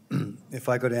 If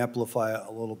I could amplify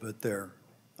a little bit there,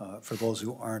 for those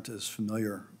who aren't as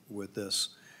familiar with this,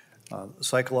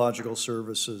 psychological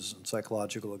services and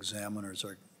psychological examiners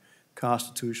are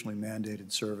constitutionally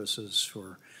mandated services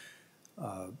for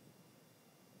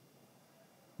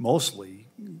mostly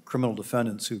criminal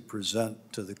defendants who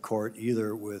present to the court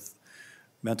either with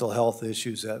mental health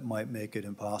issues that might make it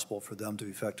impossible for them to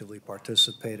effectively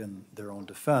participate in their own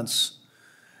defense,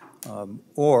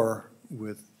 or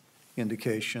with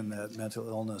indication that mental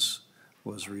illness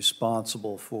was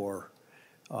responsible for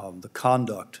the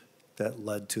conduct that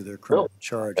led to their criminal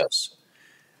charges.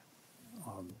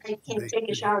 I can take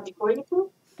a shower before you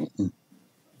do.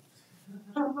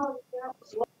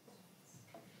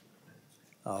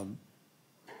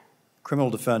 Criminal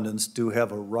defendants do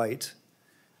have a right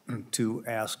to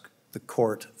ask the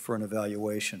court for an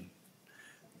evaluation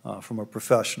from a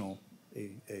professional,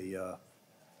 a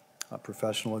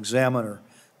professional examiner,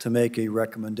 to make a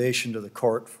recommendation to the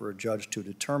court for a judge to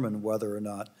determine whether or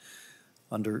not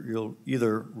under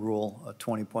either Rule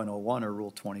 20.01 or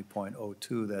Rule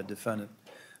 20.02 that defendant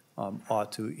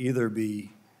ought to either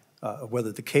be,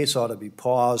 whether the case ought to be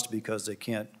paused because they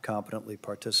can't competently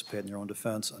participate in their own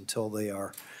defense until they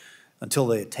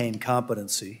attain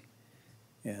competency.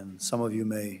 And some of you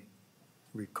may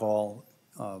recall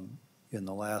in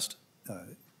the last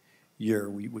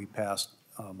year, we passed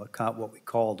what we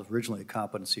called originally a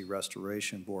competency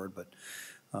restoration board, but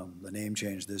the name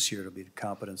changed this year to be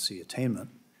competency attainment,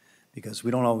 because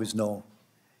we don't always know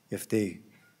if they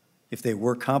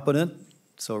were competent.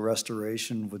 So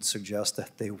restoration would suggest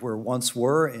that they once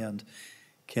were and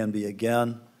can be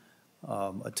again.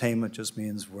 Attainment just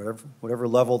means whatever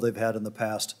level they've had in the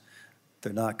past,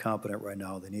 they're not competent right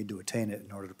now. They need to attain it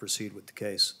in order to proceed with the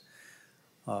case.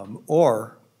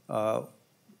 Or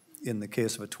in the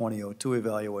case of a 2002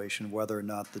 evaluation, whether or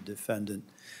not the defendant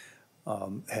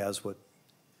has what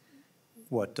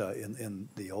in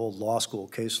the old law school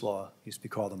case law used to be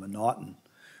called the Monotone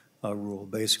rule,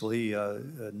 basically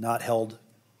not held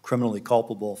criminally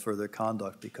culpable for their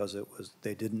conduct because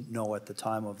they didn't know at the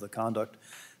time of the conduct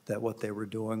that what they were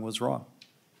doing was wrong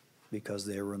because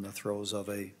they were in the throes of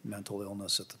a mental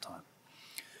illness at the time.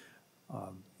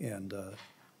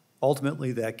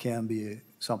 Ultimately, that can be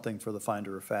something for the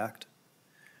finder of fact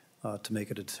to make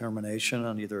a determination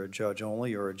on either a judge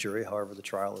only or a jury, however the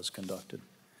trial is conducted.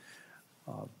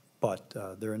 But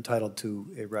they're entitled to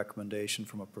a recommendation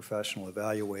from a professional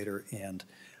evaluator, and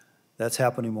that's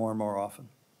happening more and more often.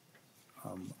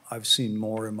 I've seen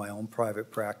more in my own private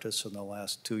practice in the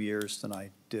last 2 years than I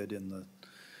did in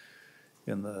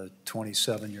the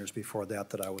 27 years before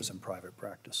that I was in private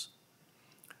practice.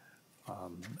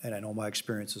 And I know my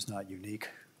experience is not unique.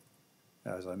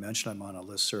 As I mentioned, I'm on a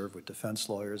listserv with defense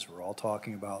lawyers. We're all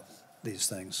talking about these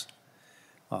things.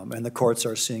 And the courts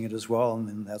are seeing it as well,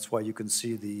 and that's why you can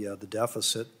see the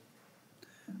deficit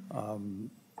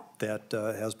that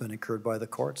has been incurred by the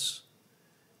courts.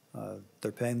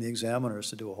 They're paying the examiners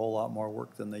to do a whole lot more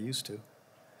work than they used to.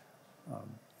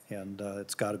 And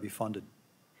it's got to be funded.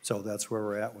 So that's where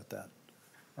we're at with that.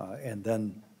 And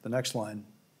then the next line,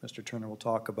 Mr. Turner will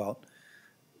talk about,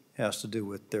 has to do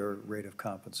with their rate of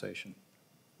compensation.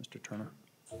 Mr. Turner.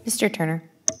 Mr. Turner.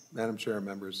 Madam Chair,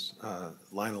 members,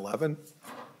 line 11,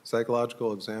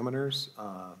 psychological examiners,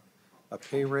 a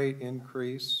pay rate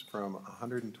increase from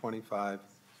 $125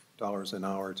 an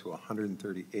hour to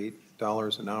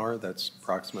 $138 an hour. That's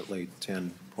approximately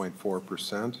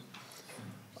 10.4%.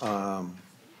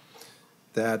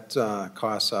 That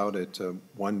costs out at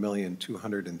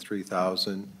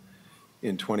 $1,203,000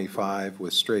 in 25,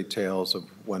 with straight tails of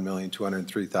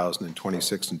 $1,203,000 in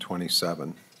 26 and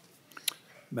 27.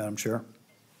 Madam Chair.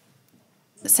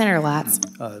 Senator Latz.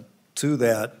 To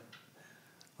that,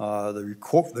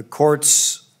 the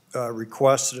courts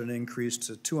requested an increase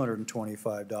to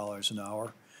 $225 an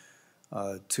hour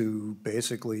to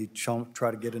basically try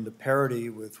to get into parity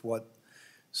with what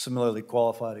similarly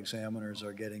qualified examiners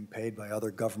are getting paid by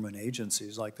other government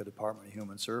agencies like the Department of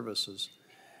Human Services.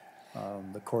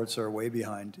 The courts are way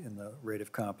behind in the rate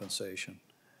of compensation.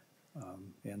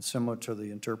 And similar to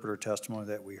the interpreter testimony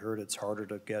that we heard, it's harder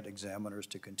to get examiners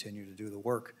to continue to do the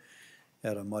work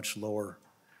at a much lower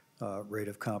rate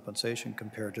of compensation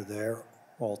compared to their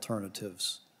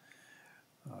alternatives.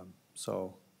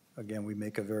 So again, we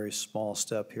make a very small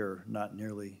step here, not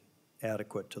nearly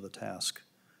adequate to the task,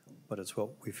 but it's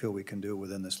what we feel we can do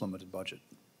within this limited budget.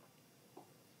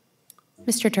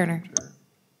 Mr. Turner.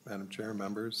 Madam Chair,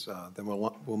 members, then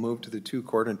we'll move to the two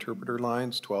court interpreter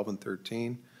lines, 12 and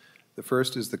 13. The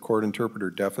first is the court interpreter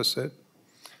deficit.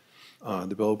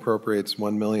 The bill appropriates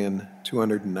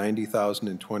 $1,290,000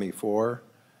 in 24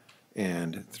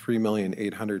 and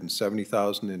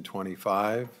 $3,870,000 in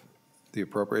 '25. The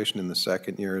appropriation in the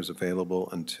second year is available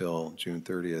until June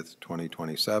 30th,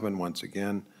 2027, once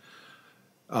again,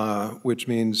 which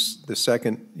means the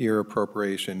second year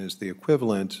appropriation is the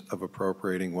equivalent of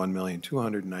appropriating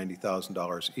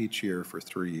 $1,290,000 each year for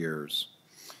 3 years.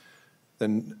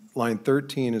 Then line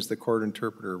 13 is the court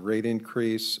interpreter rate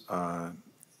increase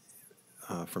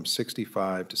from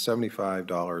 $65 to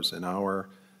 $75 an hour.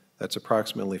 That's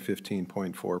approximately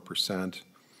 15.4%.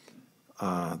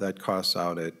 That costs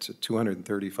out at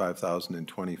 $235,000 in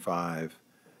 '25,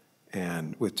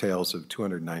 and with tails of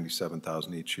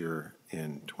 $297,000 each year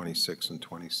in '26 and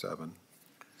 '27.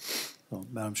 Well,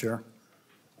 Madam Chair,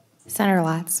 Senator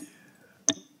Latz.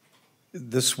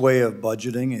 this way of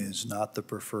budgeting is not the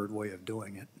preferred way of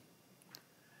doing it.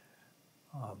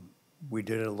 We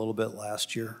did it a little bit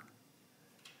last year.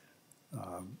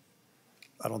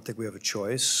 I don't think we have a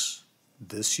choice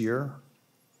this year.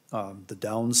 The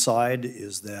downside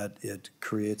is that it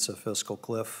creates a fiscal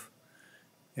cliff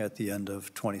at the end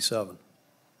of '27.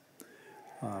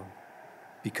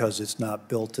 Because it's not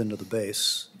built into the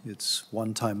base. It's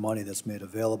one-time money that's made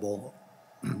available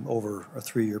over a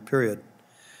 3-year period.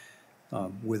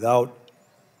 Without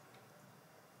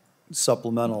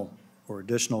supplemental or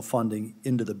additional funding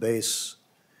into the base,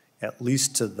 at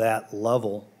least to that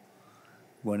level,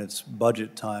 when it's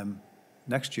budget time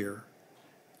next year,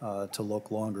 to look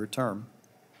longer term,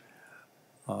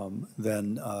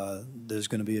 then there's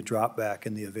going to be a drop back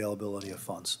in the availability of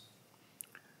funds.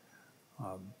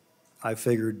 I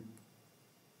figured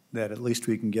that at least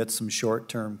we can get some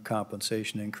short-term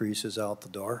compensation increases out the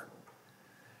door,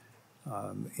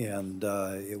 and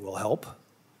it will help.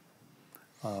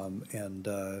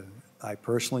 I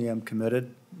personally am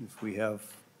committed, if we have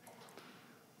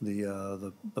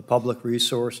the public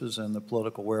resources and the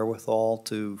political wherewithal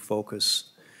to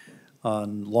focus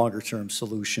on longer-term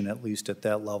solution, at least at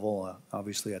that level.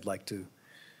 Obviously, I'd like to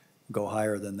go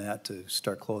higher than that to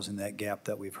start closing that gap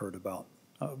that we've heard about,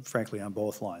 frankly, on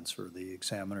both lines, for the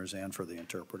examiners and for the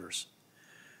interpreters.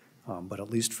 But at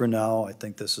least for now, I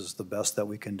think this is the best that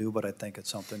we can do, but I think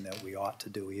it's something that we ought to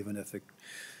do, even if it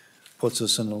puts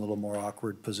us in a little more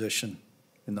awkward position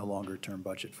in the longer-term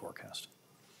budget forecast.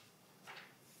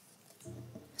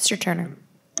 Mr. Turner.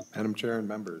 Madam Chair and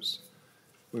members,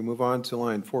 we move on to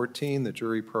line 14, the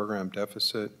jury program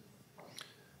deficit.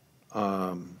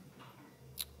 The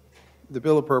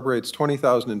bill appropriates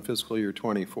 $20,000 in fiscal year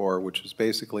 '24, which is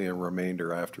basically a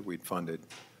remainder after we'd funded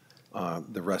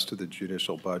the rest of the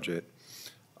judicial budget.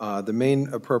 The main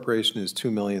appropriation is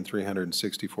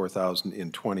 $2,364,000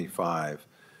 in '25.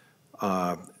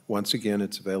 Once again,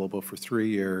 it's available for 3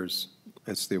 years.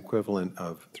 It's the equivalent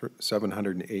of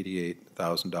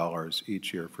 $788,000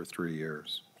 each year for 3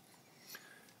 years.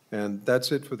 And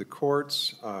that's it for the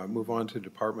courts. Move on to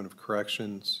Department of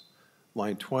Corrections.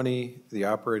 Line 20, the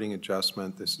operating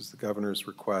adjustment. This is the governor's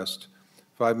request,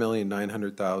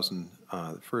 $5,900,000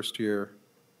 the first year,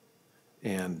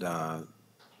 and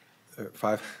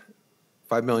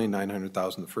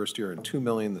 $5,900,000 the first year, and $2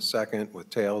 million the second, with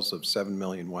tails of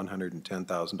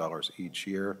 $7,110,000 each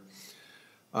year.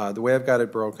 The way I've got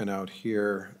it broken out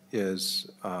here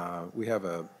is we have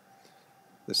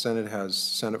the Senate has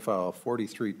Senate File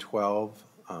 4312,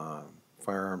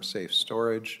 firearm safe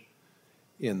storage.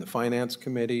 In the Finance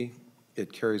Committee,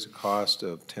 it carries a cost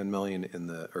of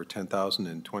 $10,000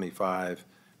 in '25,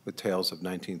 with tails of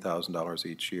 $19,000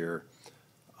 each year.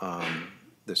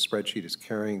 The spreadsheet is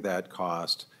carrying that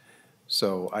cost.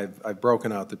 So I've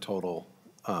broken out the total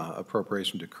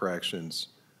appropriation to corrections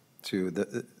to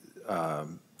the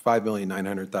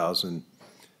 $5,900,000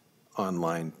 on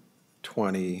line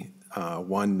 20,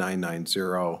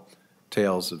 1990,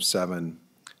 tails of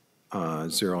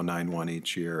 7,091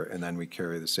 each year, and then we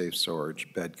carry the safe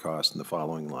storage bed cost in the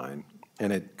following line.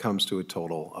 And it comes to a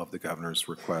total of the governor's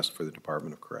request for the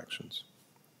Department of Corrections.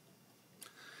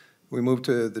 We move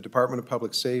to the Department of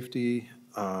Public Safety.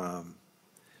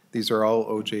 These are all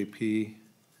OJP,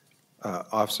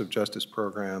 Office of Justice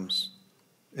Programs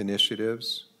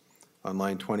initiatives. On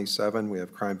line 27, we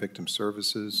have Crime Victim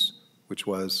Services, which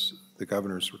was the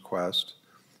governor's request,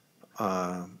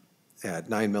 at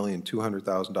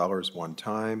 $9,200,000 one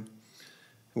time.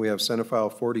 We have Senate File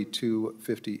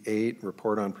 4258,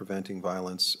 Report on Preventing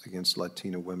Violence Against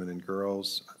Latina Women and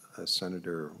Girls,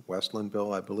 Senator Westland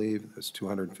bill, I believe. It's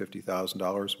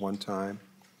 $250,000 one time.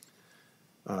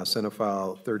 Senate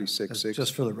File 3660.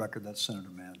 Just for the record, that's Senator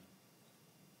Mann.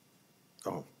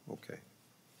 Oh, okay.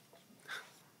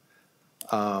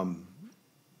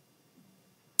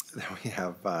 Then we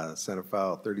have Senate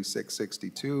File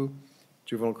 3662,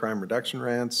 Juvenile crime reduction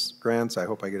grants, I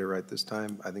hope I get it right this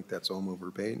time. I think that's almost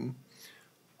verbatim.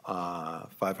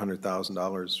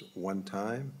 $500,000 one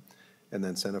time. And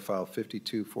then Senate File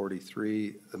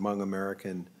 5243, the Hmong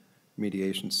American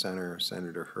Mediation Center,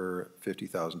 Senator Herr,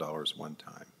 $50,000 one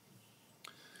time.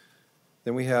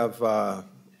 Then we have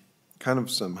kind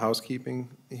of some housekeeping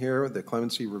here. The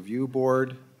Clemency Review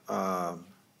Board the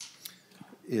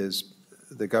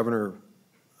governor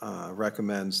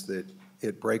recommends that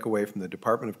it break away from the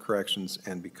Department of Corrections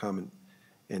and become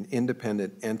an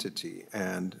independent entity.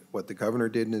 And what the governor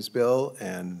did in his bill,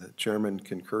 and the chairman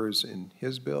concurs in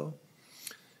his bill,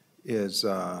 is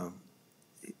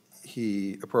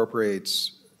he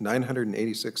appropriates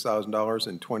 $986,000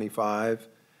 in '25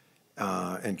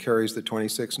 and carries the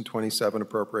 26 and 27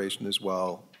 appropriation as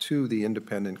well to the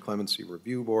Independent Clemency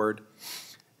Review Board.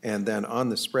 And then on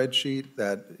the spreadsheet,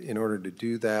 that in order to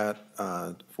do that,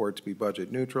 for it to be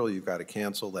budget neutral, you've got to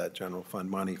cancel that general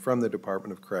fund money from the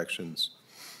Department of Corrections.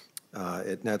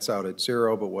 It nets out at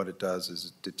zero, but what it does is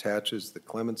it detaches the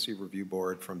Clemency Review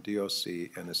Board from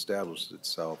DOC and establishes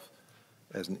itself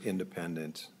as an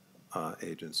independent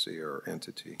agency or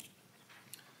entity.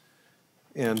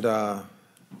 And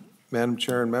Madam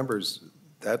Chair and members,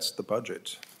 that's the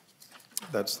budget.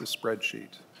 That's the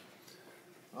spreadsheet.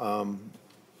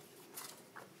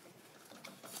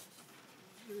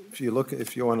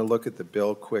 If you want to look at the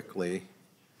bill quickly,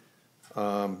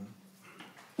 the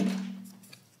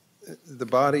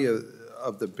body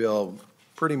of the bill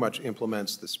pretty much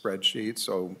implements the spreadsheet,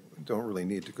 so don't really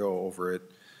need to go over it.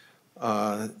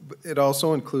 It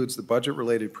also includes the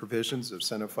budget-related provisions of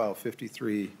Senate File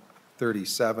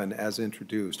 5337 as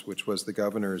introduced, which was the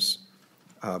governor's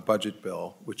budget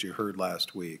bill, which you heard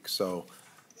last week. So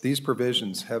these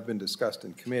provisions have been discussed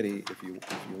in committee. If you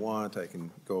want, I can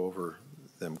go over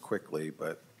them quickly,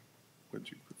 but would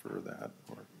you prefer that?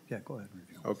 Or? Yeah, go ahead and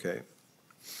review. Okay.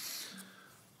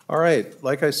 All right,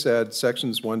 like I said,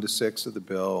 sections 1 to 6 of the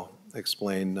bill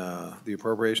explain the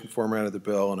appropriation format of the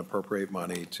bill and appropriate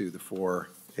money to the 4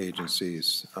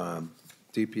 agencies,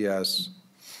 DPS,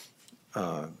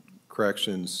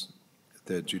 Corrections,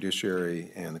 the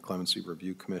Judiciary, and the Clemency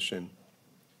Review Commission.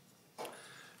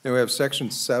 Now we have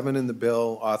section 7 in the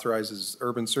bill authorizes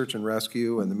Urban Search and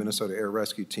Rescue and the Minnesota Air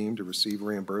Rescue Team to receive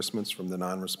reimbursements from the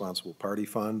Non-Responsible Party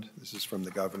Fund. This is from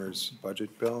the governor's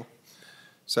budget bill.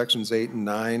 Sections 8 and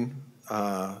 9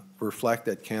 reflect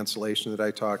that cancellation that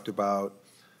I talked about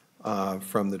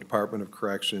from the Department of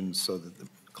Corrections so that the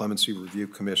Clemency Review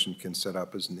Commission can set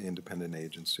up as an independent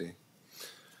agency.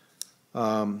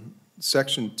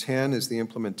 Section 10 is the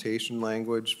implementation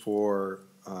language for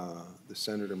the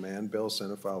Senator Mann bill,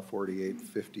 Senate File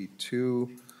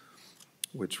 4852,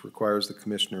 which requires the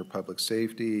Commissioner of Public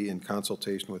Safety in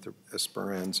consultation with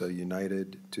Esperanza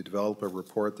United to develop a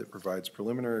report that provides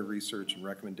preliminary research and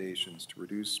recommendations to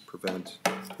reduce, prevent,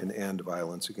 and end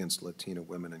violence against Latina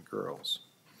women and girls.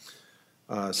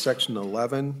 Section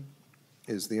 11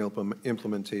 is the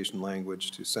implementation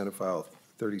language to Senate File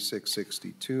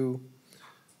 3662,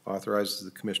 authorizes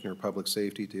the Commissioner of Public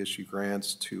Safety to issue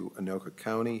grants to Anoka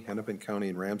County, Hennepin County,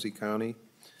 and Ramsey County,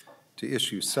 to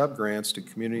issue sub-grants to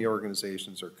community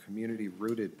organizations or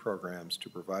community-rooted programs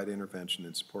to provide intervention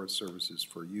and support services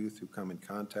for youth who come in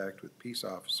contact with peace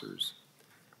officers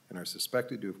and are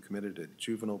suspected to have committed a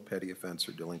juvenile petty offense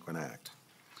or delinquent act.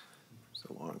 It's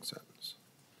a long sentence.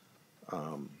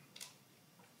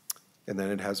 And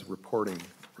then it has a reporting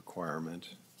requirement.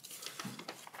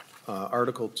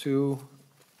 Article 2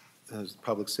 is the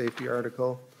public safety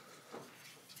article.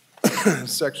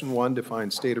 Section 1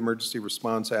 defines state emergency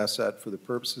response asset for the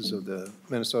purposes of the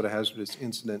Minnesota Hazardous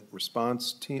Incident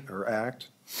Response Team or Act.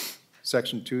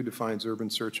 Section 2 defines urban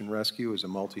search and rescue as a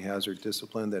multi-hazard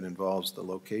discipline that involves the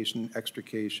location,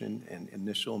 extrication, and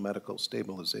initial medical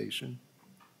stabilization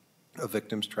of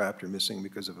victims trapped or missing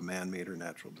because of a man-made or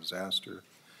natural disaster.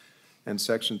 And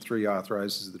Section 3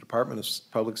 authorizes the Department of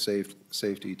Public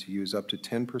Safety to use up to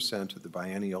 10% of the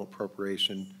biennial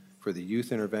appropriation for the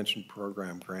Youth Intervention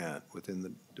Program grant within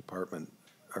the department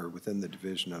or within the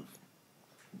Division of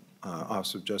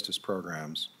Office of Justice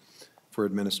Programs for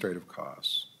administrative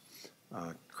costs.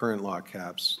 Current law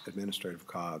caps administrative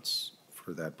costs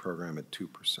for that program at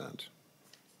 2%.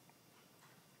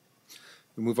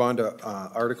 We move on to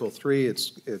Article 3.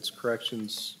 It's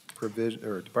corrections provision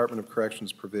or Department of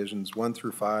Corrections provisions 1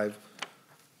 through 5.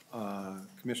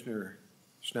 Commissioner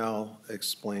Schnell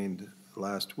explained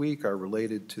last week are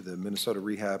related to the Minnesota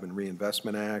Rehab and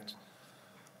Reinvestment Act.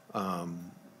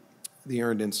 The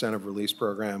Earned Incentive Release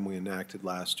Program we enacted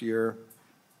last year.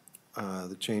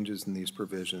 The changes in these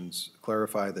provisions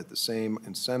clarify that the same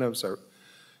incentives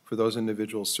for for those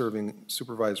individuals serving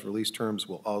supervised release terms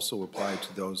will also apply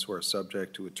to those who are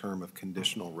subject to a term of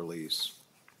conditional release.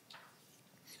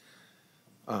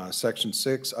 Section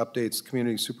 6 updates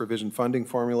community supervision funding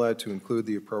formula to include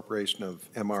the appropriation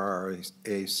of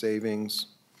MRRA savings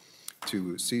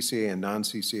to CCA and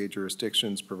non-CCA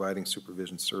jurisdictions providing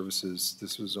supervision services.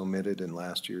 This was omitted in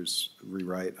last year's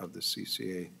rewrite of the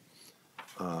CCA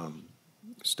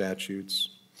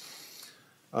statutes.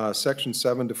 Section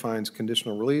 7 defines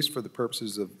conditional release for the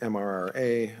purposes of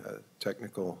MRRA, a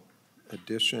technical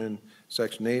addition.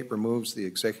 Section 8 removes the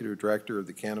executive director of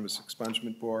the Cannabis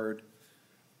Expungement Board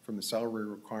from the salary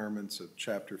requirements of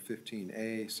Chapter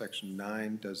 15A. Section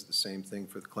 9 does the same thing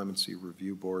for the Clemency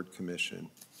Review Board Commission.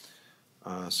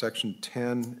 Section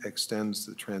 10 extends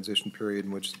the transition period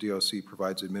in which the DOC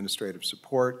provides administrative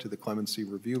support to the Clemency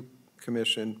Review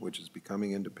Commission, which is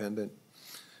becoming independent,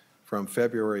 from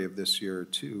February of this year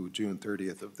to June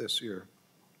 30th of this year.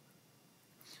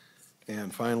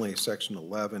 And finally, Section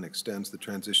 11 extends the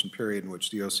transition period in which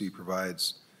DOC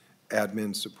provides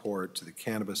admin support to the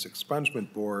Cannabis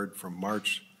Expungement Board from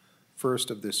March 1st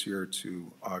of this year to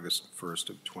August 1st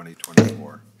of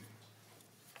 2024.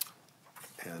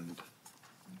 And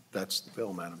that's the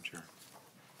bill, Madam Chair.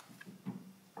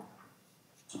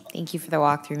 Thank you for the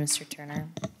walkthrough, Mr. Turner.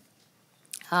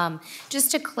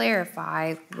 Just to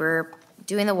clarify, we're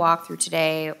doing the walkthrough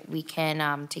today. We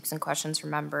can take some questions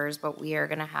from members, but we are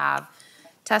going to have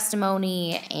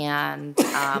testimony and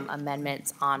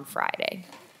amendments on Friday.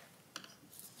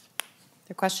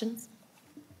 There questions?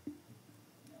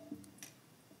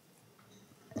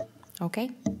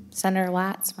 Okay. Senator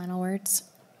Latz, final words?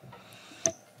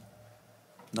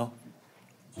 No?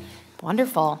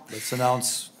 Wonderful. Let's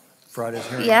announce Friday's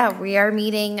hearing. Yeah, we are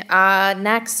meeting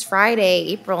next Friday,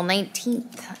 April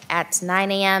 19th at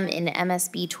 9 a.m. in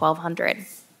MSB 1200.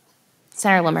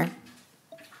 Senator Limmer.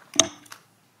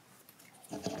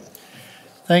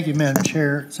 Thank you, Madam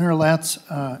Chair. Senator Latz,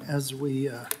 as we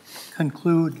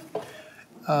conclude,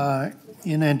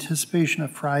 in anticipation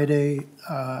of Friday,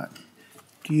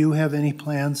 do you have any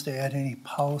plans to add any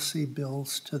policy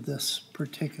bills to this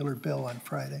particular bill on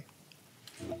Friday?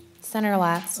 Senator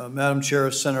Latz. Madam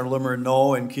Chair, Senator Limmer,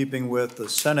 no. In keeping with the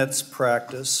Senate's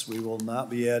practice, we will not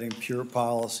be adding pure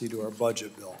policy to our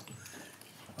budget bill.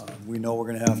 We know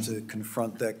we're going to have to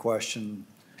confront that question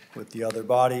with the other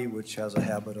body, which has a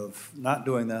habit of not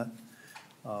doing that.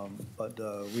 But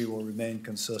we will remain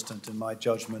consistent. In my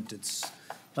judgment, it's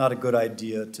not a good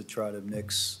idea to try to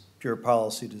mix pure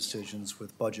policy decisions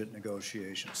with budget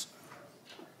negotiations.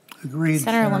 Agreed,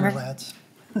 Senator Limmer. Latz.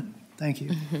 Thank you.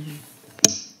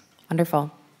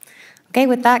 Wonderful. Okay,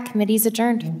 with that, committee's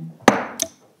adjourned.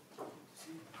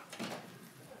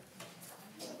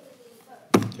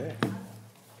 Okay.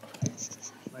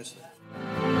 Nice.